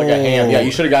 Oh, like a ham. Yeah, you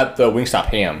should have got the Wingstop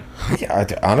ham. yeah,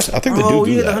 honestly, I think they Oh,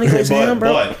 do you get the that. honey glazed ham,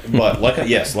 bro? But like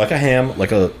like a ham,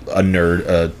 like a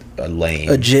nerd, a lame,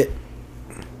 A jit.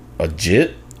 a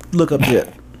jit. Look up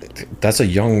jit. That's a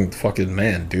young fucking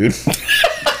man, dude.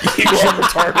 You are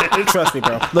retarded. Trust me,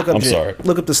 bro. Look up I'm jit. sorry.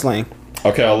 Look up the slang.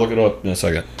 Okay, I'll look it up in a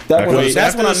second. That's when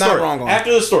after I'm the not story. wrong on.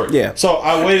 After the story. Yeah. So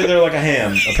I waited there like a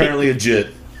ham. Apparently a jit.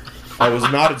 I was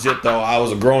not a jit though. I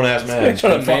was a grown ass man.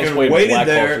 trying to Fucking mansplain waited black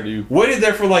there. culture to you. Waited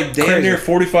there for like damn Crazy. near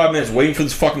 45 minutes waiting for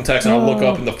this fucking text, and I look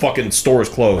up and the fucking store is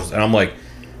closed, and I'm like,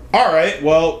 all right,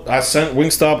 well, I sent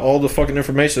Wingstop all the fucking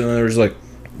information, and they were just like,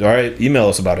 all right, email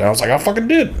us about it. And I was like, I fucking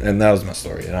did, and that was my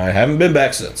story, and I haven't been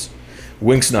back since.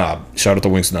 Wing Snob, shout out to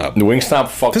Wing Snob. The Wingstop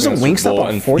fucked There's me a in the Super Wingstop Bowl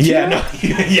on and 14? Yeah, no,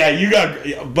 yeah, you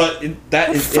got, but that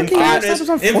is in fucking fairness. Wingstop is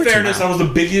on In 14 fairness, now. that was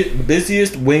the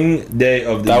busiest wing day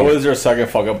of the That year. was their second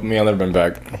fuck up with me. I've never been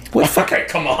back. What Okay,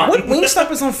 come on. What Wingstop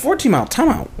is on 14 mile? Time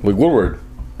out. Like Woodward,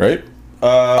 right?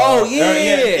 Oh, yeah.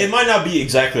 It might not be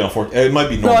exactly on 14. It might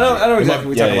be No, normal. I know exactly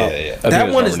what you're talking about. I think That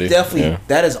it's one is Normandy. definitely Yeah.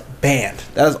 that is banned.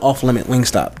 That is off limit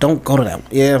Wingstop. Don't go to that one.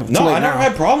 Yeah. too No, late I never now.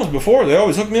 had problems before. They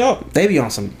always hook me up. They be on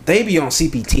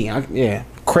CPT. Yeah,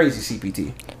 crazy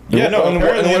CPT. Yeah, no. And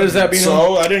Apparently, what is that, Bino?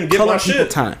 So I didn't get Color my people shit.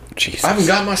 time. Jesus. I haven't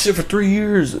got my shit for 3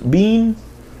 years. Bean.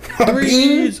 3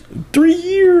 years. 3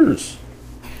 years.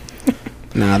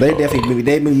 Nah, they definitely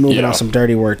they be moving on some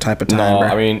dirty work type of time. No, bro.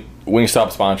 I mean,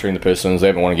 Wingstop sponsoring the Pistons. They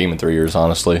haven't won a game in 3 years,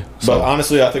 honestly. So. But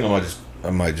honestly, I think I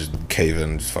might just cave in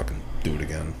and just fucking do it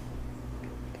again.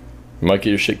 You might get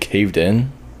your shit caved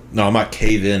in. No, I might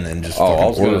cave in and just. Oh, fucking I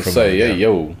was order gonna from say, them yeah, again.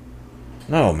 yo.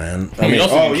 No, man. I mean,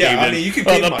 oh yeah. I mean, you can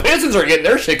cave the Pistons are getting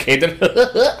their shit caved in.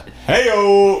 Hey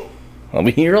yo. I'll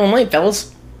be here all night,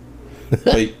 fellas.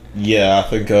 But yeah, I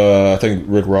think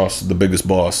Rick Ross, the biggest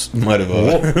boss, might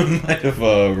have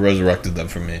resurrected them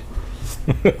for me.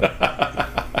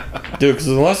 Dude, because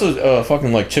unless there's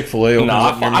fucking like Chick-fil-A opens Nah,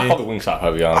 up near I me, fuck with Wingstop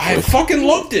heavy, honestly. I fucking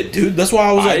loved it, dude. That's why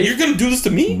I was like, "You're gonna do this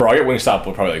to me, Bro, I get Wingstop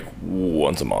probably like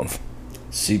once a month.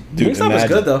 See, dude, Wingstop is imagine.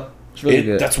 good though. It's really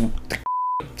good. That's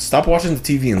stop watching the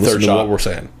TV and listen Third to shot. what we're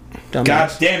saying. Dumbass.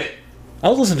 God damn it, I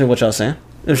was listening to what y'all was saying.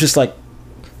 It was just like,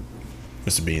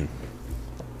 Mr. Bean.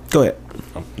 go ahead.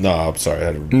 No, I'm sorry. I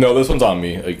had to, No, this one's on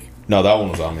me. Like, no, that one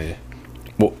was on me.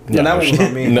 well, No, that one was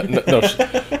on me. No,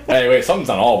 hey, wait, something's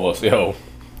on all of us, yo.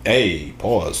 Hey,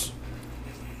 pause.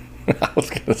 I was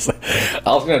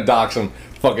gonna dox him.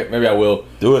 Fuck it, maybe I will.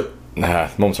 Do it. Nah,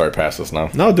 mom's already past this now.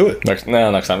 No, do it. Next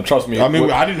time. Trust me. I mean,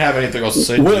 I didn't have anything else to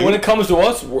say. When it comes to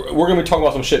us, we're gonna be talking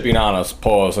about some shit being honest.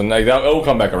 Pause, and like, it'll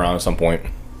come back around at some point.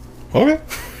 Okay.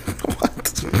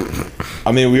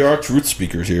 I mean, we are truth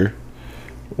speakers here.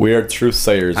 We are truth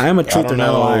sayers. I am a truth or not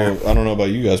a liar. I don't know about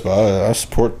you guys, but I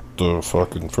support the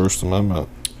fucking First Amendment.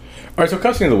 All right, so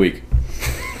cutscene of the week.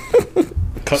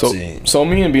 Cutscene. So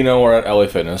me and Bino are at LA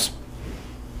Fitness.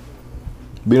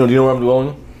 Bino, do you know where I'm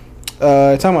going?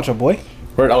 Talking about your boy.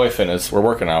 We're at LA Fitness. We're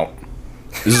working out.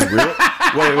 This is real?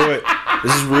 wait.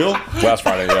 This is real? Last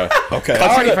Friday, yeah. Okay.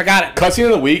 I already forgot it. Cutscene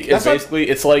of the week is That's what- basically,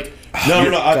 it's like...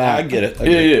 No, I get it. I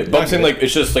get Yeah. it. But I'm saying, like,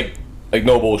 it's just, like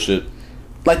no bullshit.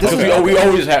 Like this Because is we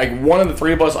always have, like, one of the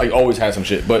three of us, like, always has some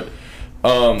shit. But,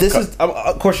 this is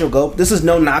of course you'll go. This is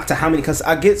no knock to how many cuts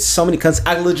I get. So many cuts.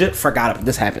 I legit forgot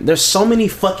this happened. There's so many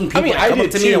fucking people. I mean, that I come up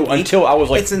did to me a too week. until I was,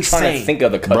 like, It's trying insane. to think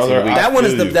of the cutscene Brother, of the week. That one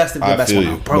is feel the you. best. The I best feel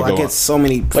one, you. bro. But I go get on. so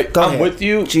many. Like, go I'm ahead. with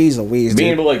you. Jeez Louise,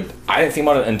 Being dude. able, like, I didn't think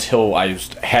about it until I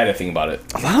just had to think about it.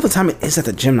 A lot of the time it is at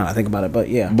the gym now. I think about it, but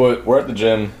yeah. But we're at the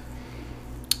gym.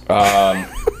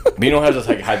 Bino has this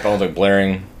like headphones like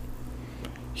blaring.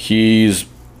 He's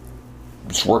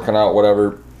just working out,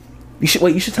 whatever. You should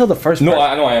wait. You should tell the first. No,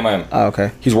 part. I know I am. Oh,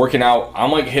 okay. He's working out.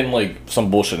 I'm like hitting like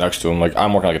some bullshit next to him. Like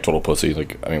I'm working like a total pussy.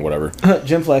 Like I mean whatever.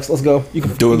 Gym flex. Let's go. You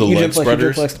can Doing the you leg gym flex, you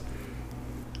gym spreaders? flex.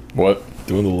 What?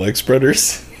 Doing the leg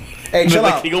spreaders. Hey, chill the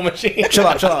out. Kegel machine. Chill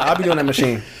out. I'll be doing that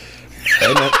machine.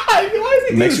 Hey, man.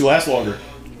 It makes you last longer.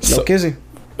 No kissing.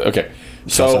 Okay.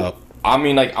 Shouts So out. I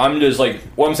mean like I'm just like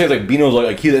what I'm saying is like Bino's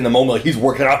like he's in the moment like he's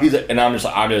working out and I'm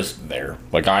just there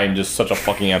like I'm just such a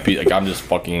fucking MP like I'm just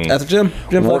fucking At the gym.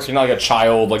 Gym flex. working out like a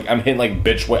child like I'm hitting like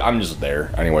bitch weight I'm just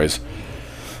there anyways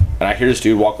and I hear this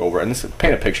dude walk over and this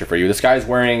paint a picture for you. This guy's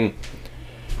wearing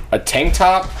a tank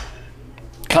top,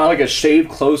 kind of like a shave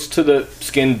close to the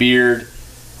skin beard,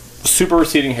 super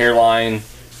receding hairline,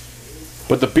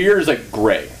 but the beard is like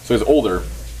gray, so he's older.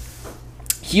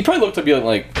 He probably looked to be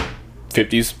like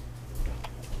 50s.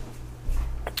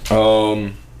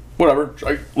 Whatever.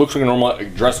 Like, looks like a normal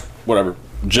like, dress. Whatever.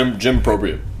 Gym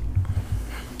appropriate.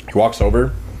 He walks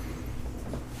over.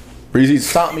 Breezy,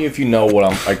 stop me if you know what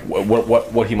I'm like.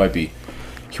 What he might be.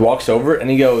 He walks over and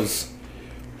he goes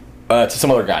to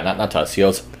some other guy, not to us. He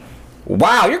goes,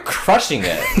 "Wow, you're crushing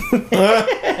it."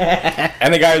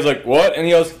 And the guy was like, "What?" And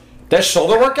he goes, "That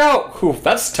shoulder workout? Whew,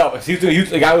 that's tough."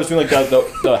 The guy was doing like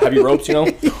the heavy ropes, you know.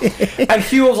 And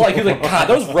he was like, "God,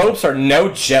 those ropes are no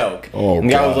joke." Oh, and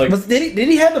the guy God. was like, Did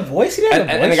he have the voice? He didn't have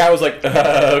the voice. and the guy was like,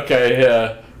 "Okay,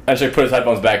 yeah." And so he put his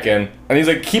headphones back in, and he's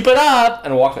like, "Keep it up,"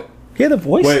 and walked. He had the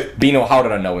voice. Wait, Bino, how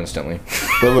did I know instantly?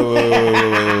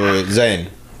 wait. Zane.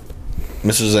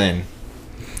 Mr. Zane.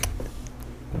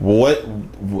 What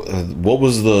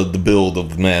was the build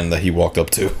of the man that he walked up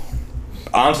to?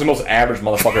 Honestly, most average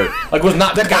motherfucker. Like, was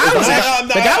not the guy.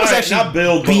 The guy was actually not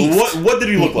build, but beat. what did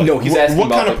he look like? No, he's asking what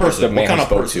about kind of like, person? The man What kind he of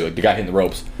spoke person? to, like the guy hitting the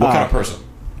ropes. What kind of person?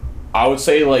 I would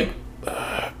say like,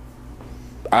 I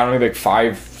don't know, like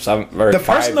 5'7" or The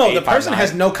person, 5'8", the person 5'9".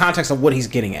 has no context of what he's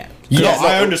getting at. No,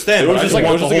 I understand. It was but I just like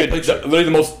want the whole picture.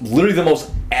 literally the most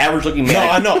average looking man. No,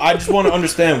 I know. I just want to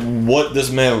understand what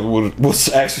this man was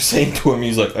actually saying to him.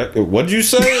 He's like, "What did you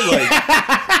say?" Like,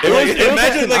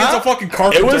 imagine like it's a fucking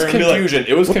carpenter. It was and be like, confusion.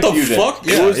 It was what confusion. the fuck?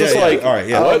 It was just like, all right,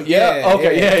 yeah. What? Yeah.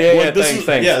 Okay. Yeah. Well,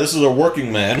 this is a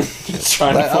working man. He's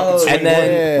trying to fucking. And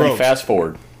then Bro. we fast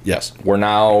forward. Yes. We're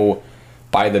now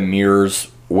by the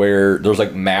mirrors where there's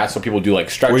like mats, so people do like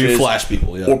stretches. Where you flash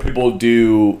people, yeah. Or people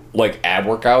do like ab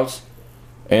workouts.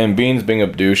 And Bean's being a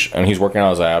douche, and he's working on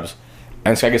his abs.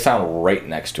 And this guy gets down right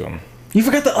next to him. You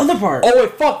forgot the other part. Oh,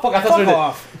 wait, fuck. I thought Fuck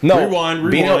off. No, Rewind.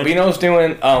 Bino's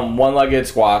doing one-legged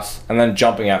squats and then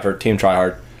jumping after Team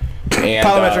Tryhard. And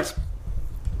Plyometrics.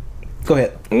 Go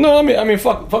ahead. No, I mean,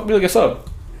 fuck me like a sub.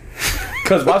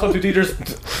 Because my substitute teachers,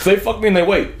 they fuck me and they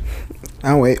wait.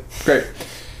 I'll wait. Great.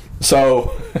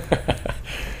 So,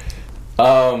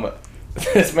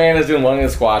 this man is doing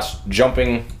one-legged squats,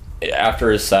 jumping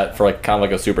after his set for like kind of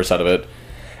like a superset of it.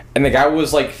 And the guy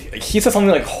was like, he said something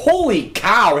like, "Holy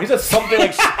cow!" He said something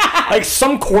like, like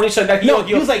some corny shit. That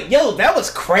He was like, "Yo, that was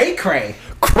cray cray."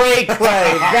 Cray cray.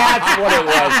 That's what it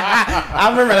was. I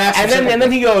remember that. And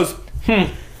then he goes,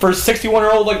 for a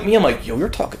 61-year-old like me, I'm like, yo, you're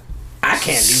talking. I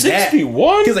can't do that.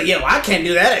 61? He's like, yo, I can't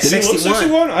do that at Did he look 61.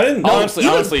 61? I didn't know. Honestly, He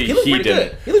looked pretty didn't.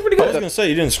 good. He looked pretty I was good. gonna say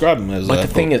you didn't describe him as But that.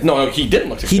 the thing is, no, he didn't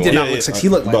look 61. He did not Yeah, look 60. He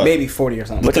looked like but- maybe 40 or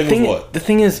something. But The the thing thing, was what? the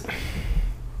thing is,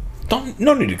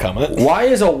 no need to comment. why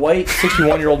is a white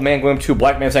 61-year-old man going up to a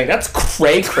black man saying that's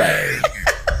cray cray?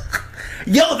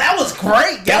 Yo, that was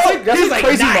great. Yo. That's He's like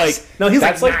crazy nice. Mike. No, he's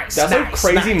that's like, like nice, that's nice, like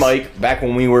crazy nice. Mike back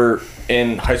when we were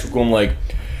in high school. Going like,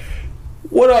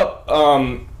 what up?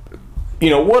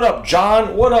 What up,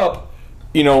 John? What up?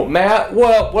 Matt?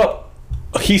 What up? What up?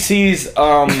 He sees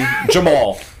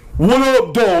Jamal. What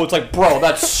up, Doe? It's like, bro,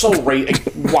 that's so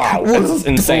wow, this is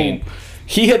insane.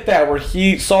 He hit that where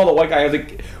he saw the white guy. I was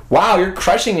like, wow, you're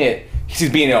crushing it. He sees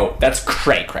Bino. That's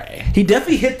cray cray. He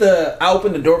definitely hit the. I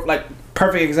opened the door like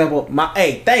perfect example.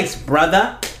 Hey, thanks,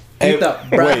 brother. Hey, Hit the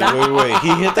brother. wait. He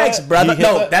hit that? Thanks, brother. He hit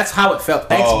No, that? that's how it felt.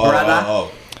 Thanks, brother.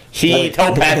 He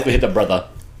telepathically hit the brother.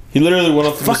 He literally went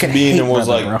up to Fucking Mr. Bean hate and was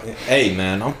brother, like, bro. "Hey,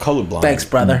 man, I'm colorblind." Thanks,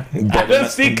 brother. I didn't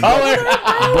see color.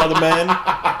 brother, man.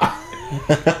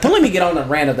 Don't let me get on the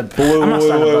rant of the. I'm not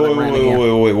starting the brother rant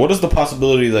again. Wait. What is the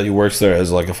possibility that he works there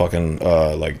as like a fucking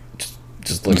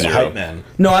just like a Zero. hype man?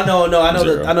 No, I know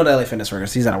Zero. the LA Fitness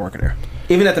workers. He's not a worker there.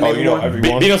 Even at the Oh, Navy you know one.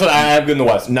 everyone. Bino said, I'm good in the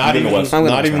West. Not Good in even, the West. I'm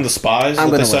gonna not watch even that. the spies I'm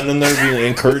that they gonna send in there to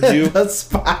encourage you. The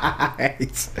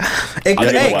spies. I'm gonna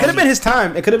It watch could have been his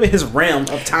time. It could have been his realm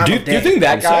of time. Do of you day. think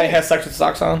that I'm guy saying. has sex with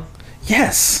socks on?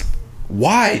 Yes.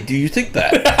 Why do you think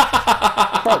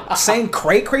that? Bro, saying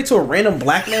cray cray to a random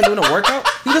black man doing a workout,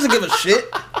 he doesn't give a shit.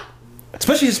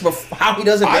 Especially just how he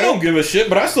does it. I don't give a shit,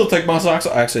 but I still take my socks.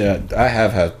 Actually, I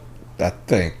have had that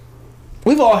thing.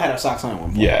 We've all had our socks on at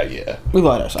one point. Yeah. We've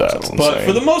all had our socks That's on. But insane.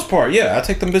 for the most part, yeah, I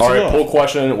take them bitches All right, off. poll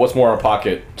question. What's more in a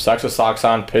pocket? Sex with socks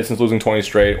on, Pistons losing 20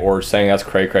 straight, or saying that's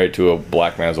cray cray to a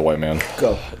black man as a white man?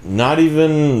 Go. Not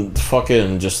even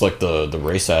fucking just like the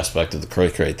race aspect of the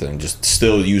cray cray thing. Just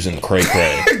still using cray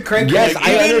cray. Cray Yes,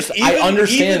 cray. I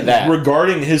understand even that.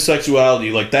 regarding his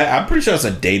sexuality, like that. I'm pretty sure that's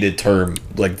a dated term.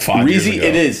 Like 5 years Reezy, ago.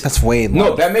 it is. That's way low.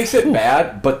 No, that makes it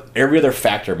bad, but every other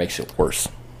factor makes it worse.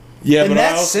 Yeah, In but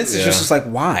that I also- sense, it's yeah. just like,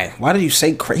 why? Why did you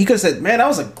say cray? He could have said, man,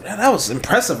 that was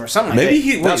impressive or something. Maybe like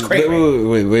that. he That was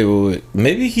cray. wait.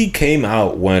 Maybe he came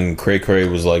out when cray cray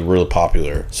was like really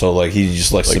popular. So like he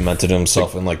just like cemented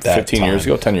himself in like that 15 years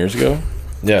time. ago, 10 years ago?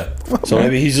 Yeah. So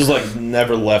maybe he's just like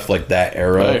never left like that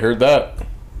era. I heard that.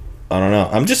 I don't know.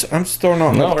 I'm just throwing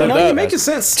out. No, hypotheticals. heard No, that. you're making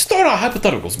sense. Just throwing out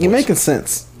hypotheticals. You're boys. making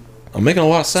sense. I'm making a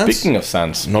lot of sense. Speaking of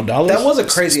sense. no dollars. That was a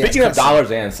crazy. Speaking ass of cuss.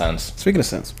 dollars and cents, Speaking of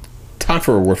sense. time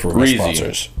for a word for our Reezy.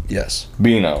 sponsors. Yes,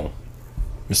 Bino,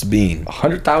 Mr. Bean.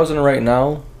 100,000 right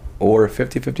now, or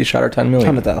 50-50 shot or 10 million?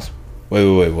 100,000.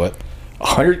 Wait. What?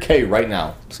 100K right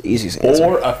now, It's the easiest answer.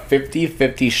 or a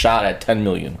 50-50 shot at 10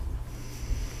 million.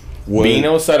 What?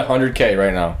 Bino said 100K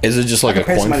right now. Is it just like a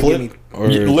Okay, coin somebody flip? give Or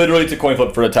Literally, it's a coin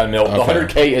flip for the 10 mil. The Okay.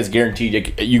 100K is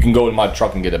guaranteed. You can go in my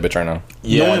truck and get that bitch right now.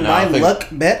 Knowing nah, I my think- luck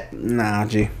bet? Nah,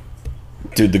 G.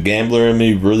 dude, the gambler in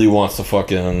me really wants to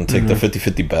fucking take the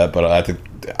 50-50 bet, but I think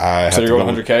I have So to you're go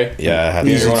going 100K? Yeah, I have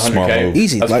to You're go going with a smart 100K? move.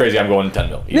 Easy. That's like- crazy. I'm going 10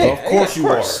 mil. Yeah, Of course you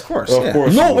course, are. Of course. Of yeah.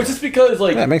 course. No, you but just because,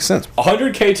 like, That makes sense.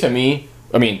 100K to me,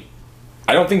 I mean,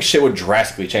 I don't think shit would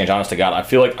drastically change, honest to God. I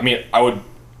feel like, I would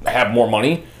have more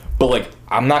money, but, like,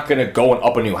 I'm not going to go and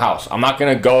up a new house. I'm not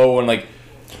going to go and, like,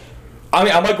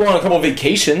 I might go on a couple of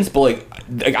vacations, but,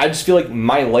 like I just feel like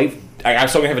my life, I'm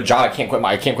still going to have a job. I can't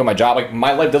quit my job. Like,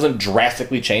 my life doesn't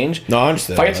drastically change. No, I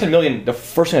understand. If I get 10 million, the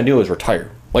first thing I do is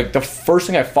retire. Like, the first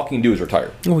thing I fucking do is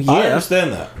retire. Oh, yeah. I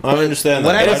understand that. I understand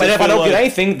when that. I- But And if I feel don't like- get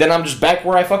anything, then I'm just back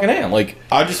where I fucking am. Like,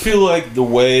 I just feel like the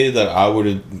way that I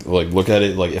would like look at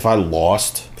it, like if I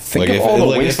lost, think like of if, all the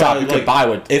like, if Wingstop I, you like, could buy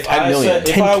with if 10 I million. said-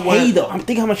 if I 10K went, though. I'm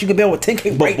thinking how much you could build with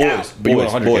 10K right now. boys, but you want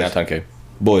boys, 100K, boys. not 10K.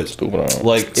 boys, Stupid, I don't know.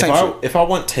 like Same shit. if I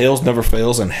went tails never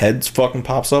fails and heads fucking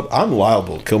pops up, I'm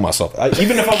liable to kill myself.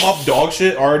 Even if I'm up dog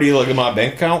shit already like in my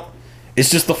bank account, It's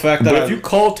just the fact that But if you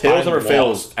call tails I'm never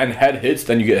fails lost. and head hits,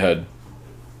 then you get head.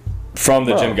 From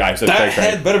the gym guy said that cray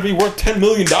head cray. better be worth $10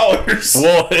 million.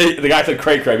 Well, the guy said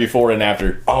cray cray before and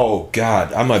after. Oh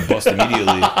God, I might bust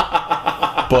immediately.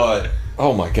 But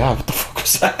oh my God, what the fuck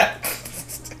was that?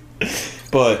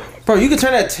 But Bro, you could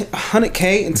turn that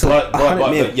 100K into but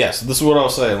 100 mil. but yes, this is what I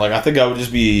was saying. Like I think I would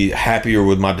just be happier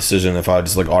with my decision if I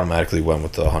just like automatically went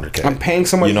with the 100K. I'm paying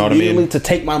someone You know what I immediately mean? to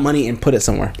take my money and put it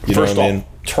somewhere. You know First what I off, mean?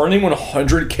 turning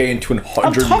 100K into I'm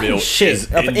 100 talking mil shit is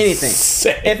of anything.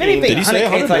 insane. If anything, Did he say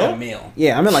 100K is 100 like mil? a meal.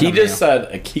 Yeah, I'm in like He a just meal.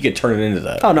 said like, he could turn it into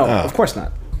that. Oh no, Oh. of course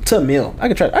not. To a meal. I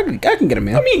can get a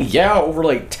meal. I mean, yeah, over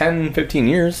like 10, 15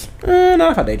 years.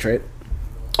 Not if I day trade.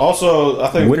 Also, I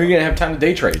think When are you going to have time to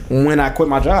day trade? When I quit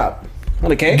my job.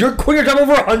 100K? You're quitting your job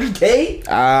over 100K?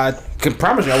 I can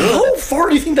promise you I will. How far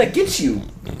do you think that gets you?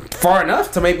 Far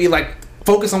enough to make me like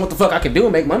focus on what the fuck I can do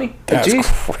and make money. That's Jeez.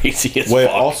 crazy as Wait,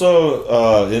 fuck.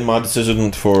 also, in my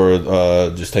decision for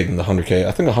just taking the 100K,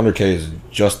 I think 100K is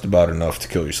just about enough to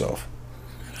kill yourself.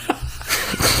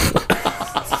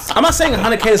 I'm not saying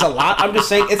 100K is a lot. I'm just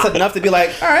saying it's enough to be like,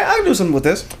 all right, I can do something with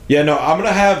this. Yeah, no, I'm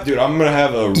gonna have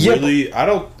a Yeah, really. I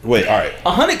don't. Wait, all right.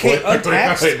 100K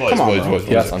untaxed? Wait, boys, Come on, boys, bro. boys,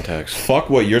 boys. Yes, untaxed. Fuck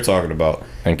what you're talking about.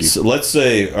 Thank you. So let's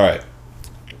say, all right,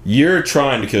 you're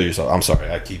trying to kill yourself. I'm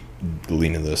sorry, I keep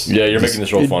leaning this. Yeah, you're making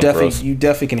this real fun for us. You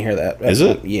definitely can hear that. Is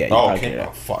it? Yeah. You Oh, probably okay. can hear Oh,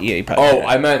 that. fuck. Yeah, you probably Oh, hear that.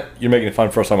 I meant you're making it fun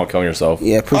for us talking about killing yourself.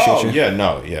 Yeah, appreciate Oh, you. yeah,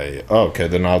 no, yeah. Oh, okay,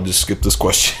 then I'll just skip this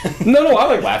question. No, I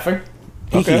like laughing.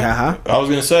 Hee haha. I was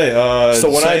gonna say. So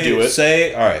when I do it-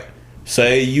 say all right.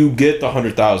 Say you get the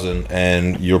 100,000,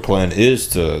 and your plan is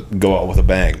to go out with a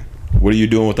bang. What are you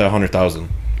doing with that 100,000?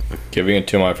 Giving it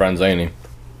to my friend Zany.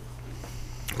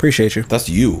 Appreciate you. That's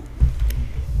you.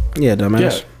 Yeah, dumbass.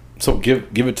 Yeah. So give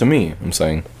it to me, I'm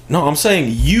saying. No, I'm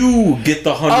saying you get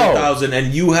the 100,000,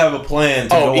 and you have a plan to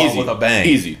go out with a bang.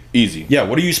 Easy. Yeah,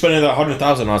 what are you spending that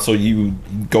 100,000 on so you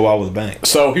go out with a bang?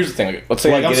 So here's the thing. Like, let's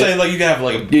say Like I I'm get saying, it. like you can have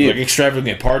like Yeah. like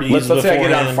extravagant parties. Let's say I get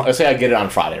it on. beforehand. Let's say I get it on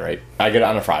Friday, right? I get it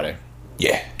on a Friday.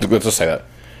 Yeah. Let's just say that.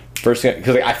 First thing,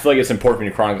 because like, I feel like it's important for me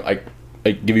to chronicle.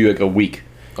 Like give you like a week.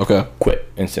 Okay.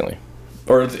 Quit instantly,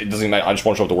 or it doesn't matter. I just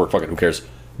won't show up to work. Fuck it. Who cares?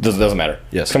 Doesn't matter.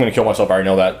 Yes. 'Cause I'm gonna kill myself. I already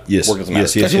know that. Yes. Work doesn't matter.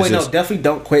 Yes, yes. Actually, wait, no, definitely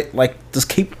don't quit. Like, just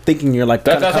keep thinking you're like.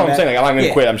 That's gonna what come I'm saying. back. Like, I'm not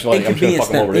gonna quit. I'm just like I'm just gonna fuck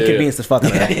 'em over. Inconvenience the fuck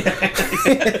out of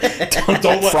that.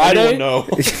 Don't let Friday? anyone know.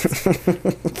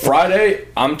 Friday,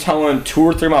 I'm telling 2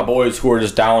 or 3 of my boys who are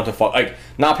just down to fuck. Like,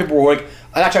 not people who are like,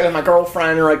 I got checked with my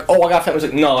girlfriend, or like, oh, I got family.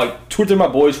 Like, no, like 2 or 3 of my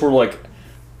boys who are like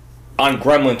on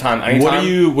gremlin time.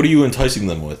 Anytime. What are you enticing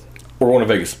them with? We're going to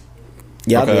Vegas.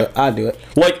 Yeah, Okay. I'll do it.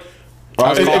 Like,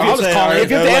 I'll if you have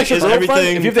to ask your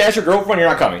girlfriend, if you have to ask your girlfriend, you're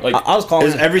not coming. Like, I was calling.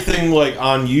 Is everything like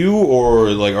on you, or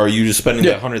like are you just spending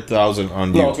Yeah. that 100,000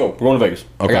 on you? no, let's go. We're going to Vegas.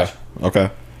 I Okay. got you. Okay.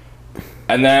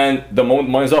 And then the moment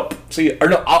the money's up, see, or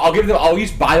no, I'll give them. I'll at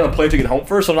least buy them a plane ticket home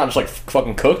first, so I'm not just like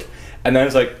fucking cooked. And then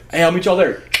it's like, hey, I'll meet y'all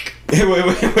there. Wait.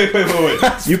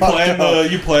 You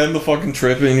plan the fucking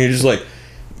trip, and you're just like,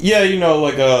 yeah, you know,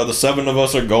 like the 7 of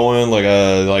us are going,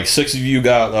 like 6 of you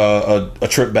got a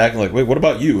trip back, and like, wait, what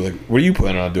about you? Like, what are you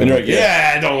planning on doing? And you're Like, like,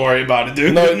 yeah, don't worry about it,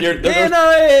 dude. No,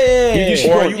 Yeah,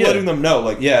 should or go, are you yeah. letting them know,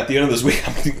 like, yeah, at the end of this week,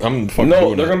 I'm fucking No,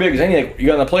 doing they're it. gonna be like, Zany, like, you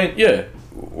got on the plane? Yeah.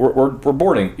 We're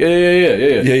boarding. Yeah.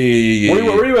 Yeah.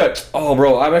 Where you at? Oh,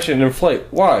 bro, I'm actually in a flight.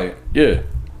 Why? Yeah.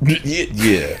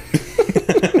 Yeah.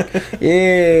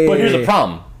 Yeah. But here's the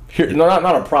problem.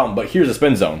 Not a problem, but here's a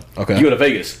spin zone. Okay. You go to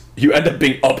Vegas. You end up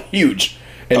being up huge.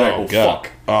 And you're like, well,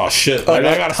 fuck. Oh shit! Like,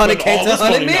 I gotta spend 100K all to this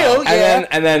 100 money mil. now. Yeah.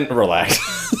 And then relax.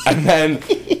 And then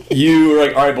you were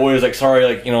like, all right, boys, like, sorry,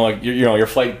 like, you know, like, your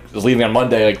flight is leaving on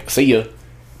Monday. Like, see ya.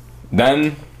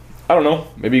 Then, I don't know,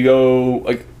 maybe go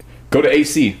to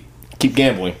AC. Keep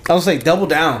gambling. I was like, double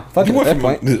down. Fuck You it, at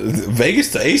went that from point.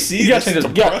 Vegas to AC. You gotta change the,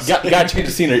 gotta change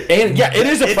the scenery. And yeah, it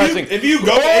is depressing. If you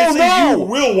go to AC, you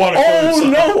will want to. Oh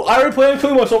no! I already planned on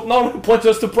killing myself. No, it's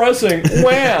just depressing.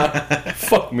 Wow.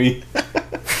 Fuck me.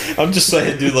 I'm just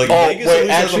saying, dude. Like Oh, Vegas wait, at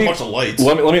least actually, has a bunch of lights.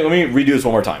 Let me redo this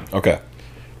one more time. Okay.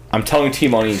 I'm telling T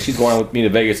Money she's going with me to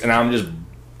Vegas, and I'm just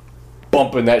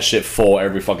bumping that shit full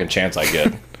every fucking chance I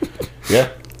get. Yeah.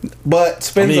 But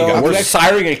spin I mean, you zone. got- We're You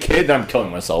siring a kid, and I'm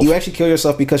killing myself. you actually kill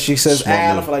yourself because she says, Smart I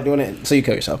don't move. feel like doing it. So you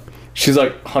kill yourself. She's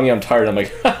like, honey, I'm tired. I'm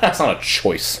like, that's not a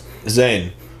choice.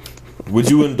 Zane,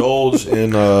 would you indulge in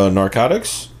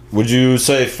narcotics? Would you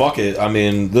say fuck it? I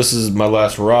mean, this is my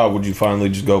last hurrah. Would you finally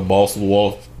just go balls to the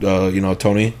wall?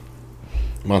 Tony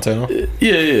Montana.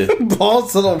 Yeah.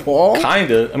 Balls to the wall?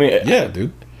 Kinda. I mean, Yeah,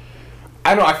 dude.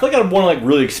 I don't know. I feel like I want to like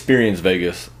really experience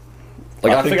Vegas.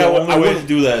 Like I think I would. The only way to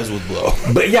do that is with blow.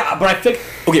 But yeah, but I think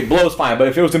okay, blow's fine. But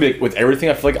if it was gonna be with everything,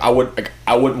 I feel like I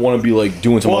wouldn't want to be like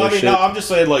doing some other shit. No, I'm just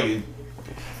saying like,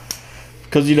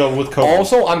 because with COVID.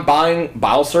 Also, I'm buying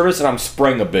bottle service and I'm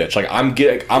spraying a bitch. Like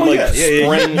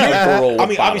spraying a girl. I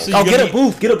mean, obviously, get a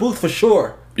booth. Get a booth for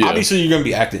sure. Yeah. Obviously, you're gonna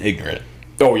be acting ignorant.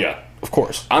 Oh yeah, of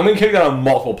course. I'm gonna kick that on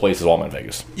multiple places while I'm in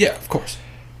Vegas. Yeah, of course.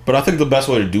 But I think the best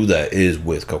way to do that is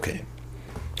with cocaine.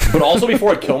 But also,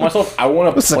 before I kill myself, I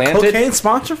want to plant a cocaine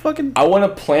sponsor? Fucking. I want to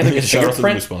plant a Shout out to the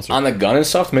new fingerprint sponsor. on the gun and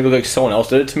stuff to make it look like someone else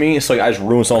did it to me. So like, I just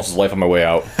ruined someone else's life on my way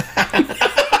out.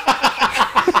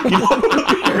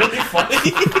 Really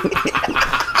funny.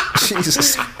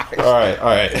 Jesus. All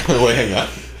right. Wait, hang on.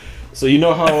 So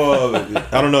how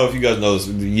I don't know if you guys know this.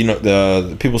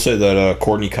 The people say that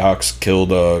Courtney Cox killed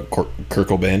Kurt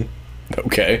Cobain.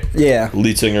 Okay. Yeah.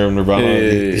 Lead singer of Nirvana.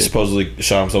 He supposedly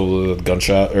shot himself with a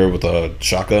gunshot or with a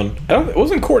shotgun. It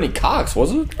wasn't Courtney Cox,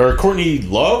 was it? Or Courtney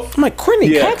Love? I'm like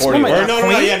Courtney Cox. Courtney.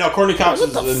 Courtney Cox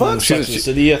is in Sex and the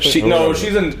City. I think,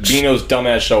 she's in Bino's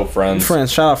dumbass show, Friends.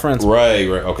 Friends, shout out Friends. Right.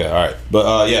 Okay, all right.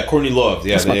 But Courtney Love.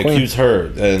 Yeah, they accused her,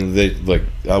 and they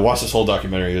I watched this whole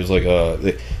documentary. It was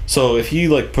like so if he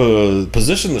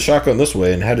positioned the shotgun this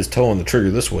way and had his toe on the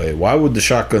trigger this way, why would the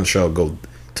shotgun shell go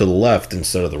to the left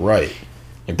instead of the right?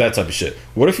 Like that type of shit.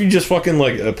 What if you just fucking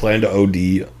plan to OD,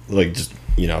 just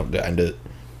to end it,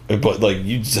 but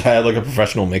you just had a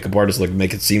professional makeup artist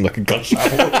make it seem like a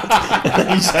gunshot wound.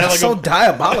 So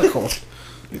diabolical.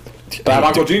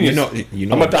 Diabolical genius.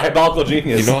 I'm a diabolical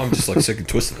genius. I'm just sick and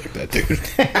twisted like that, dude.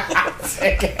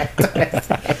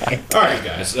 All right,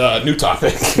 guys. New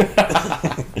topic.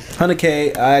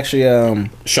 100K. I actually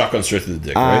shotgun straight to the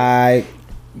dick. Right?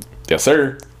 Yes,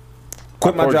 sir.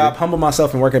 Quit my job, humble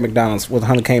myself, and work at McDonald's with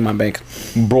 100K in my bank.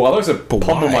 Bro, I was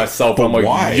humble myself. But I'm like,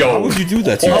 why? yo, how would you do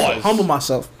that to yourself? Humble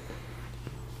myself.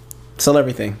 Sell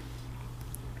everything.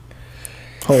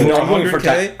 I'm going for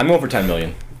 10. I'm going for 10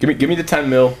 million. Give me the 10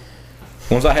 mil.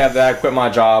 Once I have that, quit my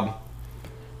job.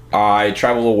 I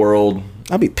travel the world.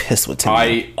 I'll be pissed with 10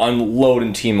 million. I unload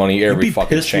in team money every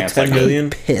fucking chance. 10 million?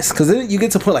 Pissed, because then you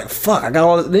get to the point fuck, I got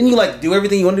all this. Then you do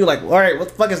everything you want to do. All right, what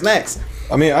the fuck is next?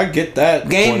 I mean, I get that.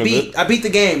 Game beat. I beat the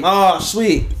game. Oh,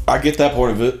 sweet. I get that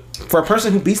point of it. For a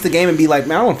person who beats the game and be like,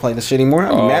 man, I don't want to play this shit anymore.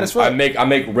 I'd be mad as fuck. I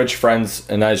make rich friends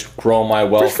and I just grow my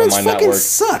wealth rich friends and my fucking network.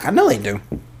 suck. I know they do.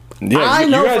 Yeah, I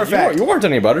know for a fact. You weren't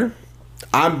any better.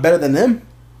 I'm better than them.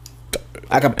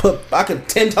 I could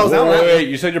 10 toes out. Wait,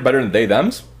 you said you're better than they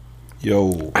thems?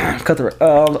 Yo. Cut the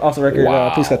off the record.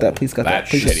 Wow. Please cut that. Please cut that.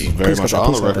 That's shitty. Very much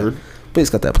on the record. Please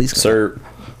cut that. Please cut that. Sir,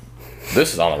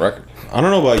 this is on the record. I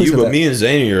don't know about Please you, cut but that. me and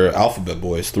Zane are alphabet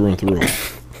boys through and through.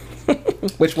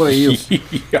 Which one are you?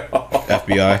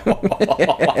 FBI.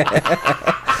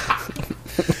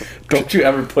 Don't you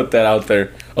ever put that out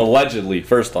there. Allegedly,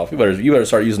 first off, you better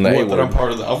start using the A What, that I'm word.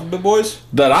 part of the alphabet boys?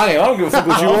 That I am. I don't give a fuck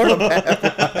what you are. All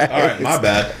right, my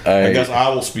bad. I guess I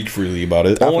will speak freely about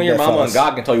it. Only your mama and fellas.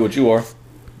 God can tell you what you are.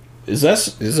 Is that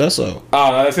so?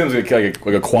 Oh, no, that seems like a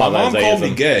My quasi. mom called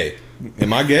me gay.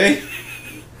 Am I gay?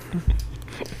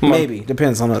 Maybe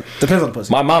depends on the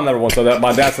pussy. My mom never once said that.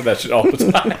 My dad said that shit all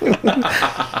the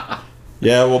time.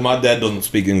 Yeah, well, my dad doesn't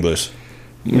speak English.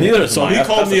 Neither does So mine. he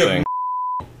called me a thing.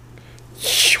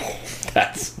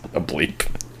 That's a bleep.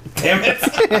 Damn it.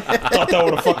 I thought that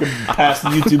would have fucking passed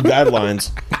YouTube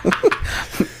guidelines.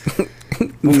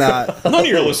 Nah, None of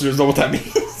your listeners know what that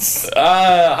means.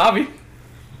 Hobby.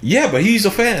 Yeah, but he's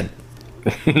a fan.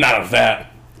 Not of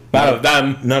that. Not of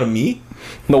them. Not of me?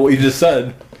 No, what you just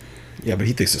said. Yeah, but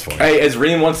he thinks it's funny. Hey, as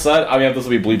Reem once said, I mean, this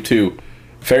will be bleep too.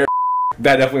 Fair.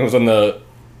 That definitely was in the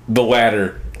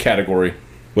latter category.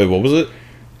 Wait, what was it?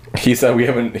 He said we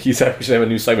should have a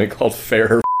new segment called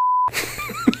Fair.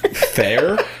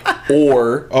 Fair?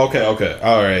 Or Okay.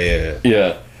 All right, yeah.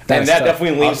 yeah, and that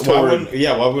definitely leans why toward.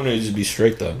 why wouldn't it just be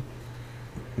straight then?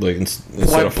 Like instead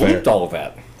Well, I of fair. bleeped all of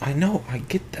that. I know, I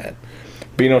get that.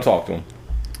 Bino, talk to him.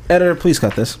 editor, please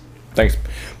cut this. Thanks.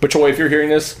 But Troy, if you're hearing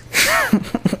this,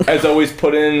 as always,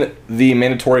 put in the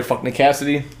mandatory fuck Nick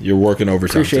Cassidy. You're working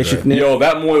overtime Appreciate today. you, Nick. Yo,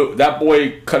 that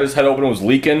boy cut his head open and was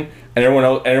leaking, and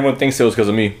everyone thinks it was because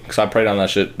of me, because I prayed on that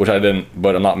shit, which I didn't,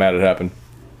 but I'm not mad it happened.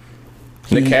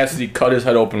 Nick Cassidy cut his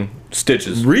head open,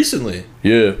 stitches. Recently?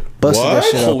 Yeah. Busted What? that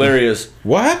shit open. Hilarious.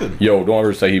 What happened? Yo, don't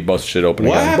ever say he busted shit open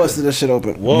What again. happened? Busted that shit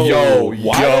open. Whoa.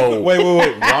 Yo. Wait.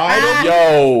 Why?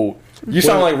 Yo. You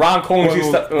sound like Ron Coleman.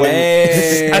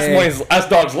 That's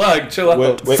dog's leg. Chill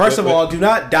out. First of all, do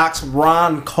not dox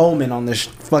Ron Coleman on this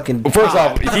fucking. First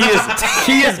pod. off,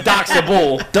 he is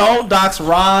doxable. Don't dox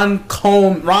Ronald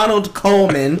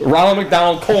Coleman, Ronald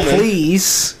McDonald Coleman.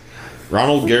 please.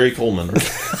 Ronald Gary Coleman.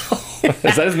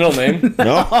 Is that his middle name?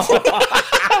 No.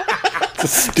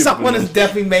 Someone has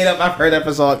definitely made up. I've heard that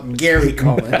episode. Gary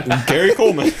Coleman. Gary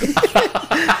Coleman.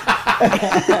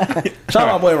 Shout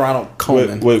out my boy Ronald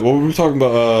Coleman. Wait, what were we talking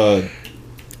about?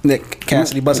 Nick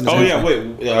Cassidy busted his Oh head. yeah,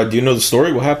 wait. Do you know the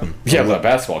story? What happened? Yeah, it was that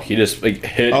basketball. He just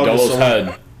hit Oh, Dolo's just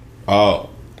head. Oh,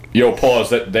 Yo, pause.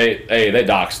 They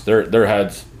doxed their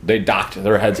heads. They docked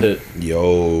their heads hit. yo.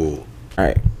 All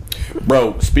right.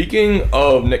 Bro, speaking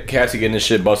of Nick Cassidy getting his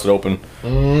shit busted open,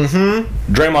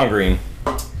 Draymond Green,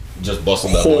 Just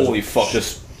busting that. holy fuck,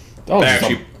 just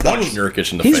actually punching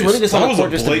Nurkic in the He's face. really just on That the was a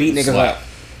court just to beat blatant niggas slap.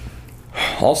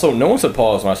 up. Also, no one said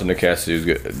pause when I said Nick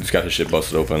Cassidy just got his shit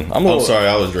busted open. I'm a little, I'm sorry,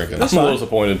 I was drinking. I'm a little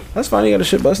disappointed. That's fine. You got a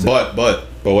shit busted. But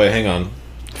wait, hang on,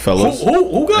 fellas.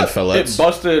 Who got And fellas. it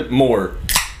busted more?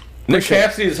 Nick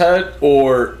Cassidy's head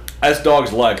or S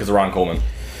Dog's leg because of Ron Coleman?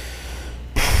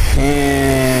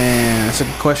 And that's a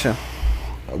good question.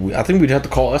 I think we'd have to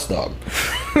call S Dog.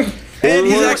 And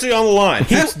he's actually on the line.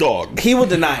 S Dog. He would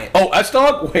deny it. Oh, S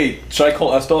Dog? Wait, should I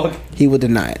call S Dog? He would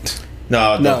deny it.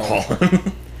 No, don't No. call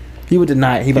him. He would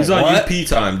deny it. He's on what? UP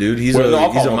time, dude. He's Wait, no, I'll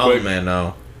a call him mountain quick. man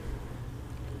now.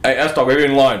 Hey, S Dog, maybe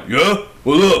in line. Yeah?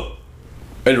 What's up?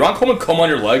 Hey, did Ron Coleman come on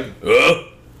your leg?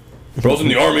 Bro's in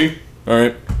the army.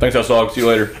 Alright. Thanks, S Dog. See you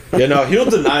later. Yeah, no, he'll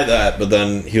deny that, but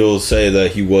then he'll say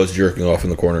that he was jerking off in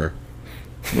the corner.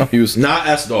 No, he was. Not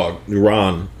S Dog.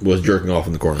 Ron was jerking off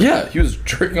in the corner. Yeah, he was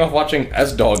jerking off watching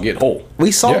S Dog get whole.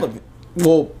 We saw Yeah.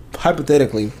 well,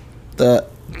 hypothetically, the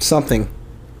something.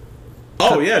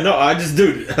 Oh yeah, no, I just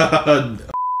dude.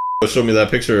 Showed me that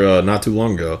picture not too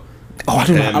long ago. Oh, I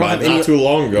don't And have by any. not too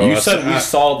long ago, You I said we I-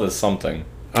 saw this something.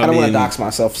 I don't want to mean- dox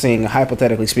myself seeing,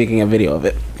 hypothetically speaking, a video of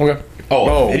it. Okay.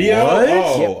 Oh, video? what?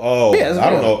 Oh, Yeah, it's a I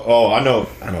don't video. know. Oh, I know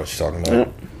what you're talking about.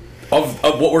 Of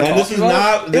what we're And talking this is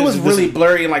about? not. It was this really is-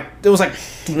 blurry and like it was like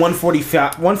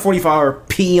 145 hour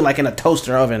peeing like in a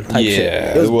toaster oven type shit.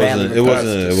 Yeah, It was it wasn't. badly It recorded. wasn't.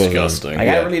 It That's wasn't. disgusting. Like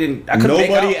I really didn't. I couldn't make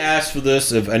Nobody out. asked for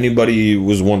this. If anybody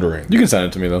was wondering, You can send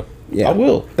it to me, though. Yeah, I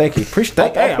will. Thank you. Appreciate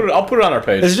I'll, that. I'll put it on our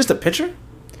page. Is it just a picture?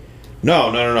 no.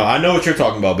 I know what you're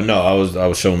talking about, but no, I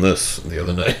was shown this the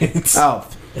other night. Oh,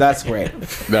 that's great.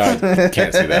 No, I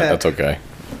can't see that. That's okay.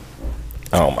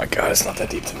 Oh my god, it's not that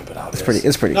deep to me, but now It's pretty.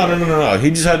 It's pretty. No, good. no.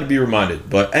 He just had to be reminded.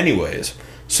 But anyways,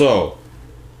 so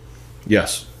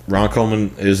yes, Ron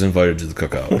Coleman is invited to the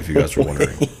cookout. If you guys were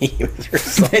wondering. Did you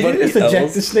just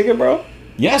eject this nigga, bro?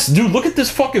 Yes, dude. Look at this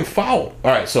fucking foul.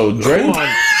 All right, so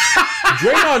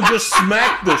Draymond just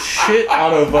smacked the shit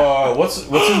out of what's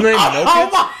his name?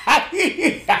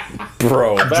 Jokic?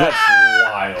 Bro, that's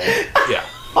wild. Yeah.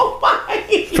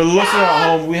 For the listener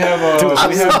at home, we have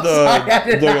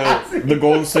the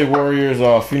Golden State Warriors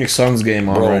Phoenix Suns game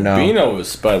on Bro, right now. Bino is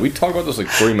sped. We talked about this like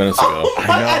 3 minutes ago.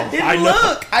 I didn't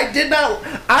look. I did not.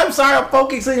 I'm sorry. I'm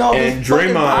focusing on And this fucking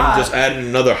Draymond pod. just added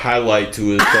another highlight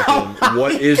to his fucking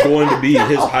what is going to be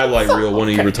his highlight reel when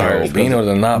he retires. Bro, Bino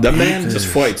did not The beat man this. just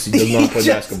fights. He does He not play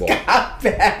just basketball, got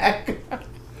back.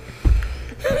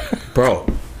 bro.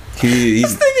 He's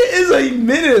This nigga is a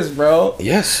menace, bro.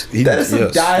 yes. That is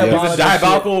some diabolical- He's a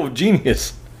diabolical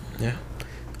genius. Yeah.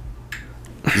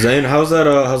 Zane, how's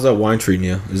that wine treating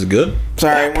you? Is it good?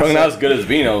 Sorry. Probably not as good as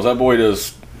Bino's. That boy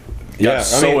just got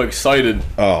so excited.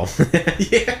 Oh.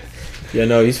 Yeah. Yeah,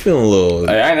 no, he's feeling a little.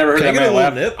 Hey, I never heard Can I that get a man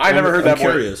little laugh. nip? I never heard I'm that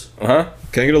boy. curious. Huh?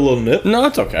 Can I get a little nip? No,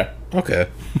 it's okay. Okay.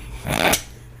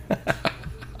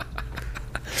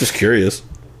 Just curious.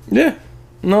 Yeah.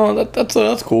 No,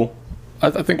 that's cool. I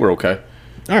think we're okay.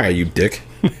 All right, you dick.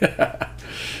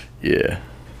 Yeah.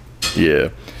 Yeah.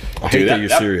 I hate that you're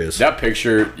serious. That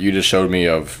picture you just showed me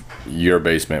of your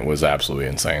basement was absolutely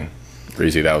insane.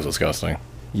 Breezy, that was disgusting.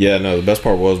 Yeah, no, the best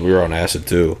part was we were on acid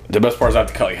too. The best part is I have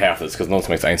to cut like half this because no one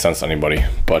makes any sense to anybody.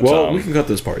 But Well, we can cut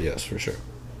this part, yes, for sure.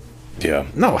 yeah.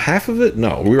 No, half of it?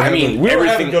 No. We were I having, mean, we were everything-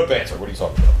 having good banter. What are you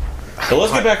talking about? So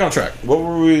let's get back on track. What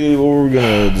were we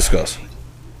gonna discuss?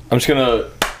 I'm just gonna.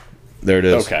 There it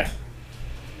is. Okay.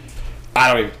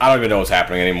 I don't even know what's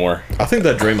happening anymore. I think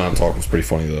that Draymond talk was pretty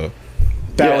funny though.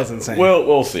 That was insane. Well,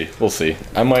 we'll see. We'll see.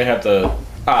 I might have to.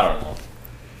 I don't know.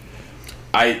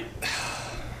 I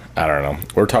don't know.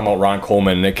 We're talking about Ron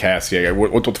Coleman, Nick Cassidy.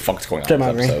 What the fuck is going on in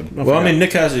Draymond this Green. episode? Well, I mean,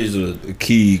 Nick Cassidy's a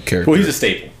key character. Well, he's a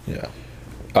staple. yeah.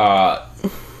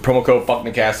 Promo code fuck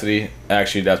Nick Cassidy.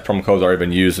 Actually, that promo code's already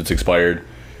been used. It's expired.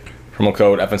 Promo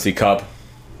code FNC Cup.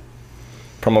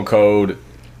 Promo code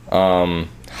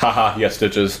haha, you got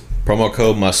stitches. Promo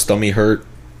code my stomach hurt.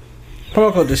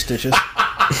 Promo code just stitches.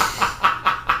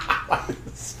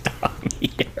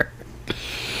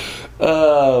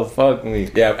 Oh, fuck me.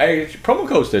 Yeah, hey, promo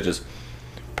code stitches.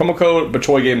 Promo code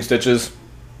Bachoy gave him stitches.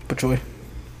 Bachoy.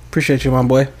 Appreciate you, my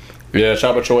boy. Yeah,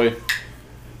 shout out Bachoy.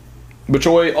 But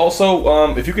Joy,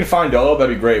 also, if you can find Dub,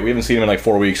 that'd be great. We haven't seen him in like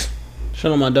 4 weeks.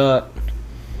 Shout out my dog.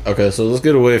 Okay, so let's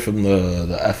get away from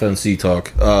the FNC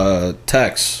talk.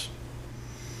 Tex.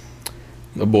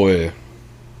 The boy.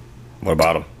 What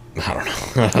about him? I don't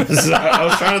know. I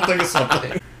was trying to think of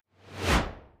something.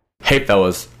 Hey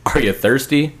fellas, are you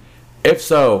thirsty? If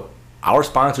so, our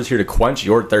sponsor's here to quench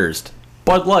your thirst.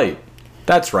 Bud Light.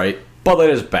 That's right, Bud Light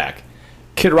is back.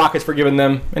 Kid Rock has forgiven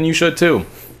them, and you should too.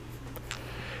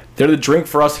 They're the drink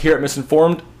for us here at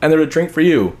Misinformed, and they're the drink for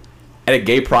you. At a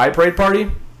gay pride parade party,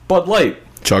 Bud Light.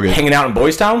 Chug it. Hanging out in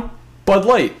Boys Town, Bud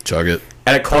Light. Chug it.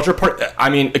 At a culture party,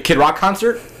 a Kid Rock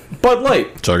concert, Bud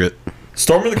Light. Chug it.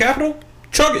 Storming the Capitol?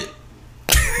 Chug it.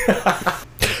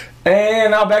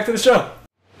 And now back to the show.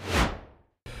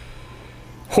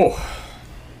 Whew.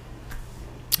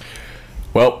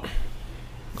 Well,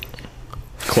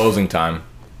 closing time.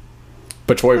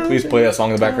 But Troy, please play that song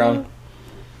in the background.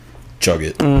 Chug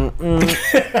it.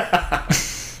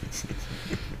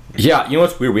 Yeah, you know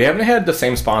what's weird? We haven't had the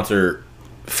same sponsor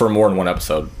for more than one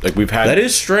episode. Like we've had. That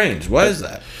is strange. Why is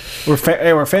that? We're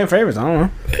fan favorites. I don't know.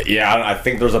 Yeah, I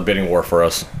think there's a bidding war for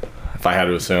us. If I had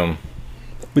to assume.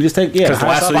 We just take Because the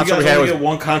last So you sponsor guys we had only was get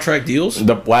one contract deals?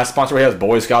 the last sponsor we had is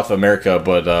Boy Scouts of America,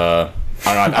 but I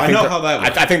don't know. I think know they're- how that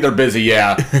works. I think they're busy.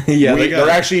 Yeah, Yeah, they're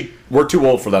actually we're too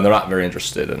old for them. They're not very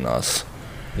interested in us.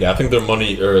 Yeah, I think their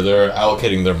money, or they're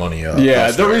allocating their money. Yeah, their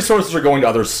elsewhere. resources are going to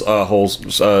other souls.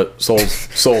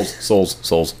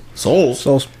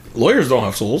 Souls. Lawyers don't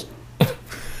have souls.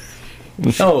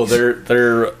 No,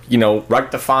 they're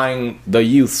rectifying the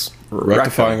youths.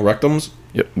 Rectifying rectums.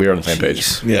 Yep, we are on the same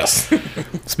page. Yes.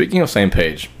 Speaking of same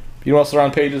page, you know what else are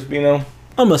on pages, Bino?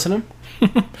 I'm listening.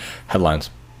 Headlines.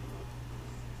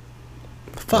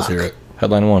 Fuck. Let's hear it.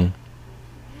 Headline 1.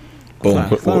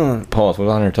 Boom. Pause. What's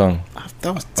on your tongue?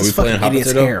 That was Are we this fucking playing hot idiot's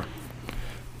potato? hair.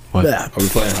 What? Yeah. Are we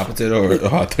playing hot potato? Or,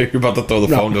 I thought you were about to throw the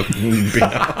phone to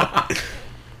Bino.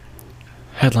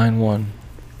 Headline 1.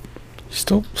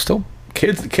 Still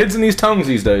kids in these tongues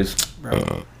these days.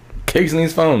 Kids in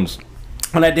these phones.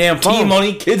 On that damn phone. Key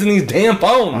money, kids in these damn On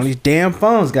phones. these damn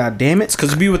phones, god damn it.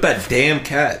 Because you be with that damn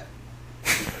cat.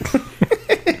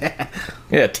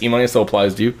 Yeah, T money still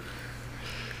applies to you.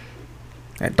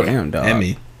 That damn dog.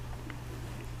 Emmy.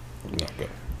 No, go.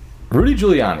 Rudy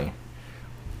Giuliani.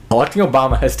 Electing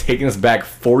Obama has taken us back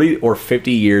 40 or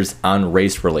 50 years on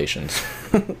race relations.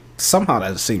 Somehow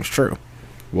that seems true.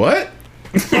 What?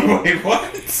 Wait,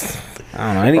 what?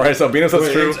 I don't know. All right, so Bino says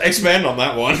Wait, true. expand on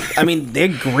that one. I mean, they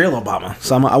grill Obama,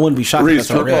 so I wouldn't be shocked Reed, if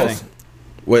that's a true or real false? thing.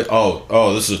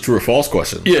 Wait, this is a true or false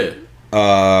question. Yeah,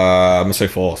 I'm gonna say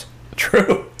false.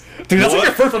 true. Dude, that's like What?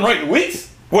 your first one right in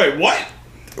weeks. Wait, what?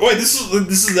 Wait, this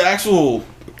is the actual.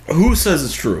 Who says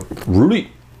it's true?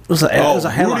 Rudy. It was a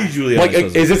headline. Rudy Giuliani. Like,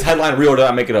 says is this headline real or did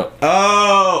I make it up?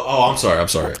 Oh, I'm sorry.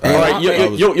 All right,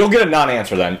 you'll get a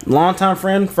non-answer then. Long-time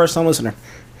friend, first-time listener.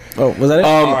 Oh, was that it?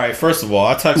 All right. First of all,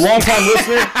 I text. Long-time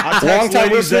listener, long-time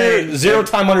ladies listener, that-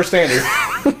 zero-time understander.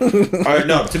 All right,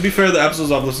 no. To be fair, the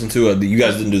episodes I've listened to, you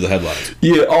guys didn't do the headlines.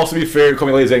 Yeah, also be fair, call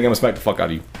me lazy, I'm gonna smack the fuck out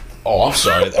of you. Oh, I'm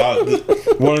sorry.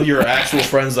 One of your actual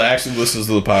friends that actually listens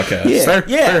to the podcast. yeah, fair,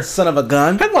 yeah, fair. son of a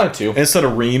gun. Headline 2. Instead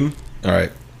of Reem. All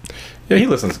right. Yeah, he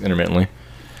listens intermittently.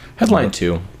 Headline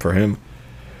 2. For him.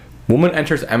 Woman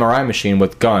enters MRI machine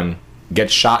with gun,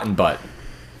 gets shot in butt.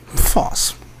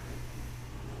 False.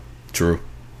 True.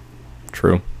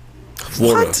 True.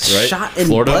 Florida, What? right? Shot in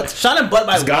Florida. butt? Shot in butt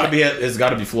by It's gotta what? be. It's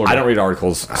gotta be Florida. I don't read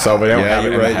articles, so they don't Yeah, have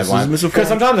it you're in the right. This is headline. misinformed. Because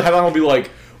sometimes the headline will be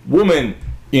like, woman,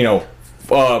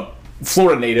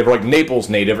 Florida native, or like Naples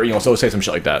native, or, so say some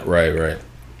shit like that. Right.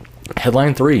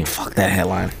 Headline 3. Fuck that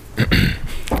headline.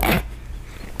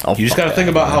 Oh, You just gotta think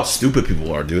about how stupid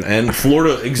people are, dude. And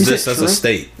Florida exists as a true?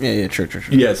 state. Yeah, true.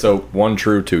 Yeah, so 1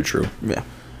 true, 2 true. Yeah.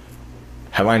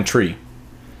 Headline 3.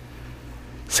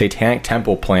 Satanic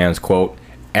Temple plans, quote,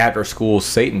 after school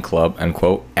Satan club, end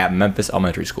quote, at Memphis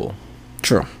Elementary School.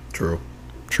 True. True.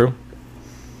 True?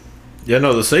 Yeah,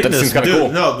 no, the Satanists. seems kinda dude,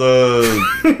 cool. No,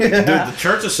 the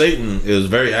Church of Satan is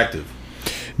very active.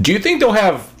 Do you think they'll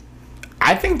have...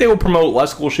 I think they will promote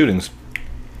less school shootings.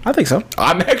 I think so.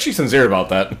 I'm actually sincere about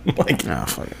that. Like, Oh,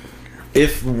 fuck it.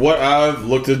 If what I've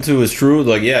looked into is true,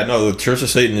 like, yeah, no, the Church of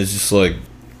Satan is just like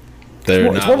they're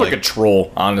it's not more like a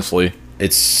troll, honestly.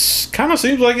 It's kind of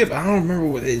seems like it. I don't remember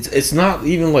what it's not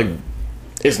even like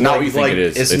It's not what you think like it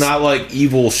is. It's not like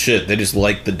evil shit. They just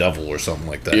like the devil or something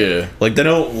like that. Yeah. Like they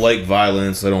don't like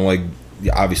violence. They don't like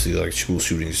obviously like school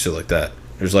shootings and shit like that.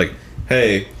 There's like,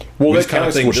 hey, Well, we that just kind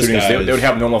of school this shootings, guy they would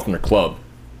have no one from their club.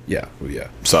 yeah, well,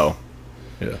 So,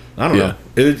 yeah. I don't Yeah. know.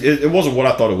 It wasn't what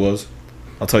I thought it was.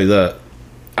 I'll tell you that.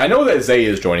 I know that Zay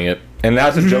is joining it, and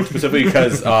that's a joke specifically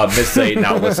because Miss Zay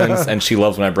now listens, and she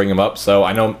loves when I bring him up. So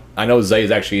I know Zay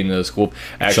is actually in the school.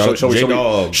 Actually,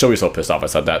 she'll be so pissed off I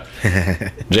said that.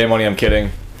 J Money, I'm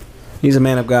kidding. He's a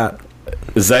man of God.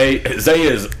 Zay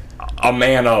is a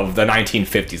man of the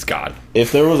 1950s God.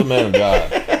 If there was a man of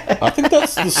God, I think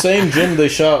that's the same gym they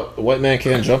shot White Man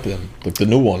Can't Jump in, like the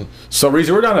new one. So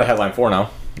Reezy, we're down to headline 4 now.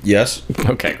 Yes.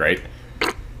 Okay, great.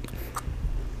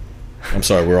 I'm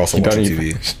sorry, we're also watching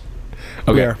TV.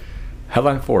 Okay. Yeah.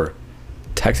 Headline 4.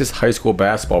 Texas high school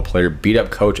basketball player beat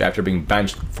up coach after being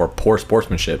benched for poor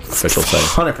sportsmanship. Officials say.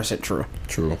 100% true.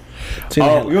 True.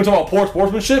 Oh, you want to talk about poor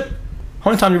sportsmanship? How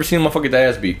many times have you ever seen a motherfucker get their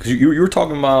ass beat? Because you were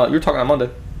talking on Monday. You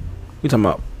talking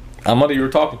about? On Monday you were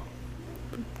talking.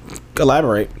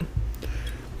 Elaborate.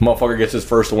 Motherfucker gets his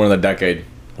first win of the decade.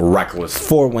 Reckless.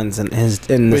 4 wins in this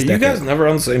Wait, you decade. guys never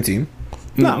on the same team?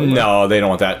 No, they don't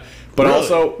want that. But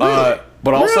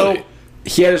Really? also,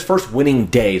 he had his first winning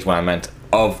days. What I meant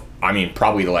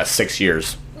probably the last 6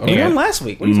 years. He won last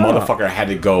week. What are you talking about? Motherfucker had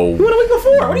to go. He won a week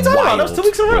before. What are you talking about? That was 2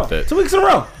 weeks in a row. with it. 2 weeks in a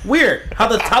row. Weird. How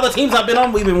the teams I've been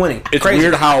on, we've been winning. It's Crazy.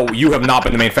 weird how you have not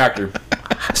been the main factor.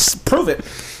 Prove it.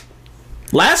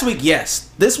 Last week, yes.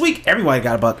 This week, everyone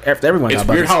got a buck. Everyone It's got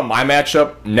weird buckets. how my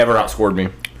matchup never outscored me.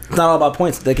 It's not all about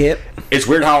points, dickhead. It's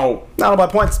weird how Not all about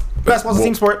points. Basketball's a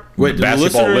team sport. Wait, do the basketball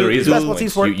listeners- literally is do- Basketball team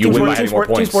sport. You Team win sport. by Team adding more sport.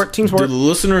 Team points. sport. Team Do sport. the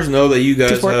listeners know that you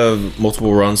guys sport. have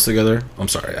multiple runs together? I'm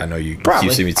sorry, I know you Probably.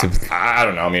 see me too. I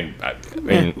don't know. I mean,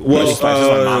 Well, it's just my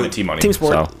mom and T Money. team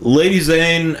sport. So. Lady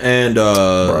Zane and you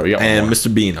got one and more.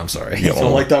 Mr. Bean. I'm sorry, you got don't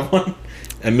one like that one.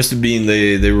 And Mr. Bean,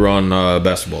 they run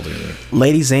basketball together.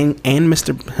 Lady Zane and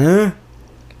Mr. Huh?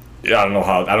 Yeah, I don't know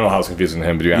how it's confusing to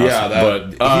him, to be honest.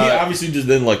 But he obviously just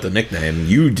didn't like the nickname.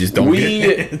 You just don't get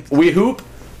it. we hoop,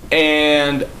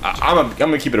 and I'm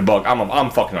gonna keep it a buck. I'm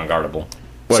fucking unguardable.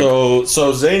 Like,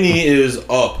 So Zany is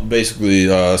up basically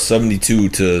 72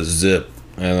 to zip,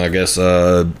 and I guess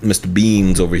Mr.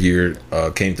 Beans over here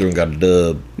came through and got a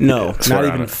dub. No,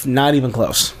 swear on it. not even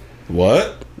close.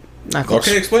 What? Not close.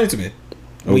 Okay, explain it to me.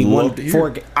 I We would won love to hear.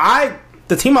 4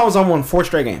 the team I was on won 4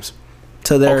 straight games.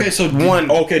 To their Okay, so one.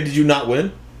 did you not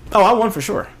win? Oh, I won for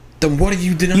sure. Then what are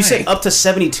you denying? You say up to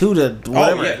 72 to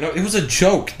whatever. Oh yeah, no, it was a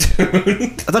joke, dude. I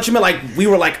thought you meant like we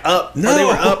were like up, or they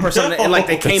were up or something, and like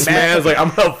they came this back. man's like, I'm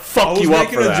gonna I fuck was you up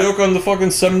making for a that. joke on the fucking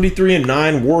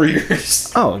 73-9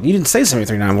 Warriors. Oh, you didn't say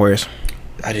 73-9 Warriors.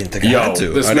 I didn't think I Yo, had to.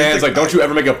 this I didn't man's think- like, don't you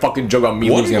ever make a fucking joke about me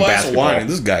one losing in glass of basketball. wine and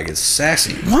this guy gets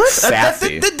sassy. What?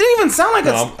 Sassy. That didn't even sound like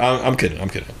No, a. I'm kidding. I'm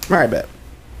kidding. All right, bet.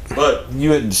 But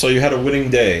you had a winning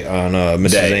day on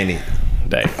Mr. Day. Zany.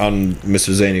 On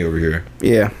Mr. Zany over here.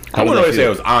 Yeah, I wouldn't really say it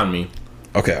was on me.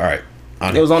 Okay, all right.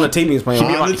 it was on the team he was playing.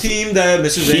 On the team that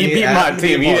Mr. Zany He beat my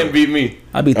team. He didn't beat me.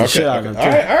 I beat the Okay, shit out of okay.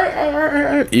 him. Too.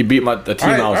 All right. He beat the team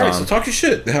I was all right, on. so talk your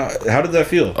shit. How did that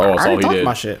feel? Oh, that's I all already he talked did.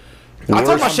 my shit. I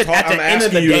talked my shit at the end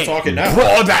of the you to game. talk it now.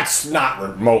 Bro, that's not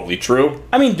remotely true.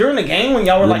 I mean, during the game when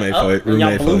y'all were Roommate like up, fight, when y'all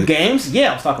roommate blew fight. games,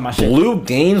 yeah, I was talking my shit. Blue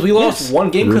games, we lost Yes. one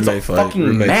game because Roommate of fight, fucking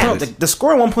roommate math. fight. The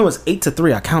score at one point was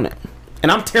 8-3. I counted,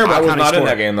 and I'm terrible. I at was counting not in score.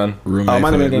 that game then. Oh, my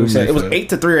name game said it was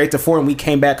 8-3 or 8-4, and we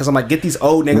came back because I'm like, get these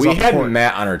old niggas We off the had court.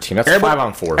 Matt on our team. That's Everybody-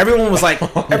 5-on-4. Everyone was like,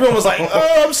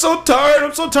 oh, I'm so tired.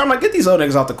 I'm like, get these old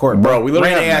niggas off the court, Bro, we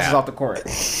literally Ran their have asses Matt. off the court.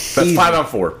 That's Easy.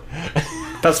 5-on-4.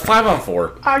 That's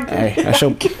 5-on-4. Hey, I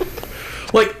show,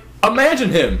 Like,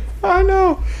 imagine him. I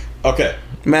know. Okay.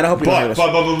 man, I hope you don't hear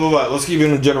But, this. let's keep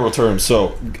it in general terms.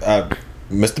 So,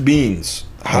 Mr. Beans,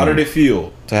 how did it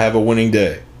feel to have a winning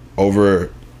day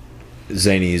over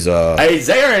Zany's? Hey,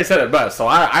 Zay already said it best, so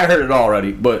I heard it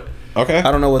already. But Okay.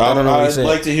 I don't know what he I'd said.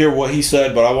 like to hear what he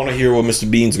said, but I want to hear what Mr.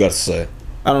 Beans got to say.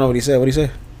 I don't know what he said. What did he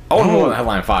say? I want to know the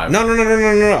headline 5. No.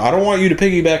 I don't want you to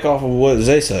piggyback off of what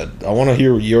Zay said. I want to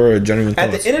hear your genuine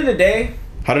At thoughts. the end of the day,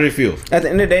 How did it feel? win or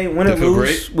Did it feel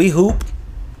lose, great?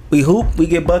 we hoop, we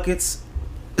get buckets.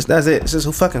 That's it. It's just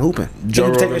who fucking hooping. Joe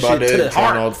You take Rogan that by shit to day, the trying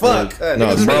heart. out Fuck. the- no,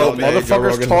 Niggas bro, been man, Joe motherfuckers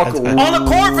Rogan talk has- on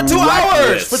the court for 2 hours.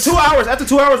 Reckless. For 2 hours. After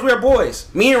 2 hours, we were boys.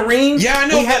 Me and Reem. Yeah, I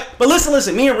know, we had, but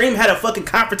listen. Me and Reem had a fucking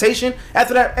confrontation.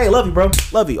 After that, hey, love you, bro.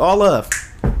 Love you. All love.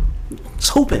 It's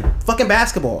hooping. Fucking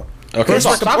basketball. Okay.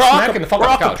 Stop We're all, smacking the fuck we're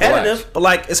all out the couch. competitive, Relax. but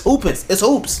like it's hooping. It's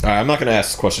hoops. All right, I'm not gonna ask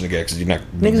this question again because you're not.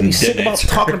 Niggas be sick didn't about answer.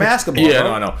 talking basketball. Yeah, bro.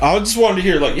 no, I know. I just wanted to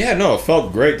hear, like, yeah, no, it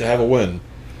felt great to have a win.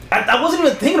 I wasn't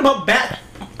even thinking about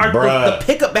Bruh. the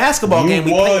pickup basketball You game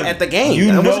we won. played at the game. You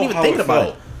I know wasn't even how thinking it about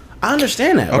felt. it. I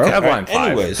understand that, bro. Okay, Headline 5.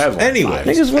 anyways, Headline anyways. 5.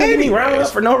 Niggas want to get me riled up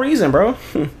for no reason, bro.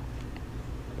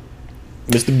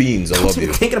 Mr. Beans, I I love was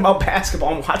you. thinking about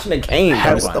basketball. I'm watching the game.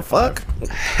 Bro. What the fuck?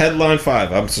 Headline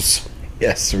 5. I'm so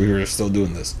yes, we were still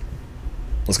doing this.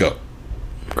 Let's go.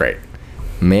 Great.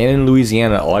 Man in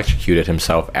Louisiana electrocuted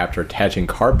himself after attaching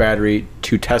car battery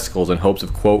to testicles in hopes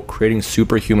of, quote, creating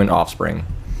superhuman offspring.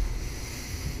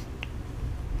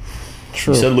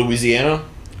 True. You said Louisiana?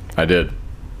 I did.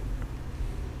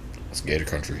 It's Gator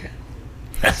country.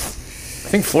 I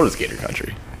think Florida's Gator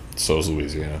country. So is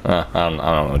Louisiana. I don't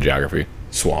know geography.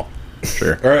 Swamp.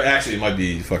 Sure. Or actually, it might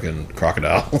be fucking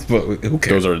crocodile. But who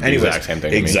cares? Those are the exact same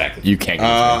thing. Exactly. You can't get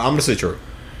I'm gonna say true.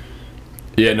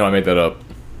 Yeah, no, I made that up.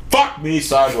 Fuck me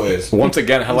sideways. Once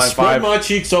again, headline Spread 5. my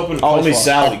cheeks open. Call Always me false.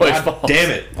 Sally. Always God false. damn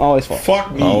it. Always false.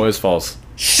 Fuck me. Always false.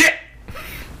 Shit.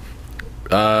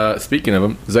 Speaking of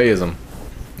him, Zayism.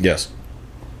 Yes.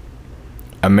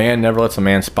 A man never lets a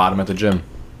man spot him at the gym.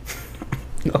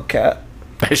 No cat.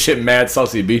 That shit mad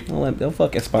sussy, B. They'll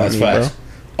fucking spot That's me, facts.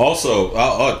 bro. Also,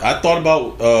 I thought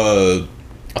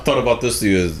about this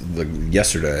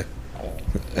yesterday,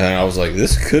 and I was like,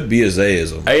 this could be a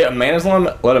Zayism. Hey, a man is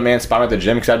let a man spot him at the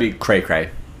gym because that'd be cray cray.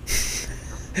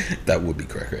 That would be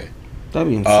correct. That'd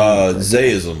be insane.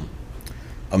 Zayism.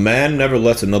 A man never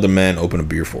lets another man open a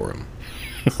beer for him.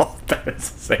 Oh, that is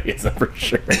Zayism for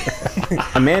sure.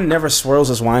 A man never swirls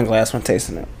his wine glass when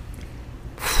tasting it.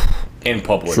 In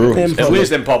public. True. In At public.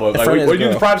 least in public. In Like, front of what his you do in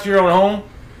girl. the privacy of your own home?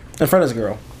 In front of his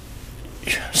girl.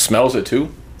 Smells it too.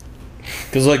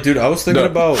 Cause like, dude, I was thinking No.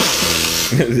 about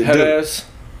Head ass.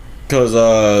 because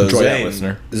Enjoy that,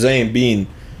 listener. Zane Bean.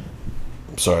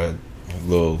 Sorry, a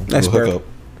little Nice burp. hiccup.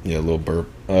 Yeah, a little burp.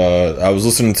 I was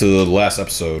listening to the last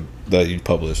episode that you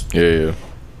published, Yeah.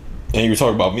 and you were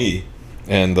talking about me,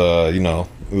 and a little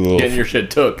Getting your shit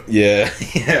took. yeah,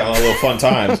 yeah, on a little fun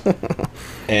times,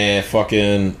 and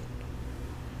fucking,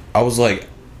 I was like,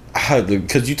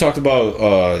 because you talked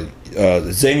about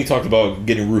Zany talked about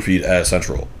getting roofied at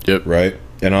Central. Yep. Right,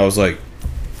 and I was like,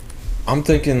 I'm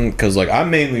thinking because like I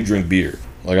mainly drink beer.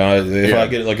 Like if Yeah. I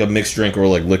get like a mixed drink or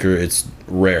like liquor, it's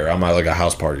rare. I'm at like a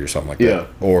house party or something like that, Yeah.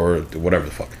 or whatever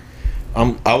the fuck.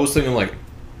 I was thinking like,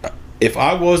 if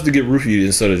I was to get roofied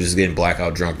instead of just getting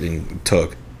blackout drunk and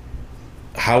took,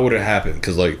 how would it happen?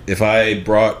 Because like if I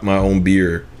brought my own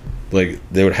beer, like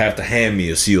they would have to hand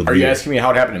me a sealed Are beer. you asking me how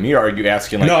it happened to me, or are you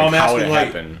asking like, No, like I'm how asking it like,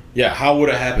 happened yeah, how would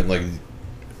it happen? Like,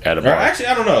 at a or bar? actually,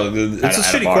 I don't know. It's At a a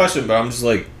shitty bar. question, but I'm just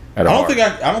like, I At a don't bar.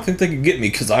 think I don't think they could get me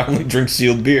because I only drink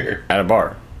sealed beer. At a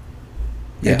bar.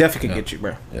 They Yeah. definitely could get you,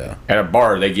 bro. Yeah. At a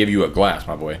bar, they give you a glass,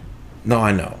 my boy. No,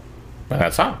 I know. And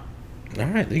that's how. All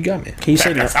right, you got me. Can you say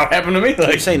no? That's how it happened to me. Can you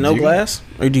Like, say no you- glass,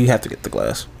 or do you have to get the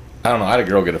glass? I don't know. I had a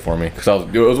girl get it for me because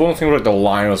it was one of the things where like, the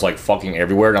line was like fucking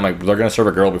everywhere. And I'm like, they're gonna serve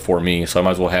a girl before me, so I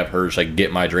might as well have her just like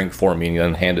get my drink for me and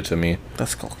then hand it to me.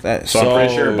 That's cool. That is So, I'm pretty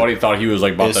So, sure Buddy thought he was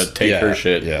like about to it's- take yeah, her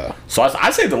shit. yeah. So I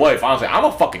saved the life. Honestly, I'm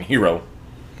a fucking hero.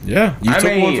 Yeah, you I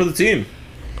took one mean- for the team.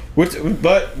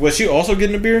 But was she also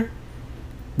getting a beer?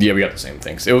 Yeah, we got the same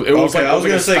things. It was like I was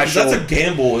like gonna say 'cause special. that's a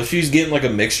gamble. If she's getting like a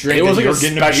mixed drink, It was and like a you're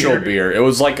getting special beer. It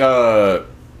was like a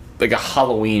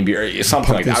Halloween beer,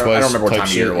 something like that. Pumpkin I don't spice remember what type time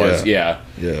of year it shit, was. Yeah.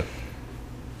 Yeah,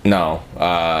 No.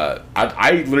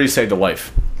 I literally saved a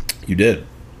life. you did.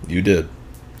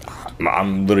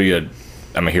 I'm literally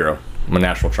I'm a hero. I'm a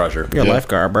national treasure. you're a Yeah.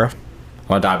 lifeguard, bro.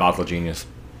 I'm a diabolical genius.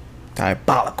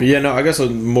 Diabolical. But yeah, no. I guess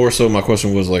more so. My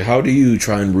question was like, how do you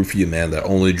try and roofie a man that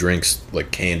only drinks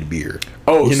like canned beer?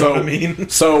 Oh, You so, know what I mean?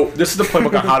 So this is the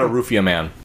playbook on how to roofie a man.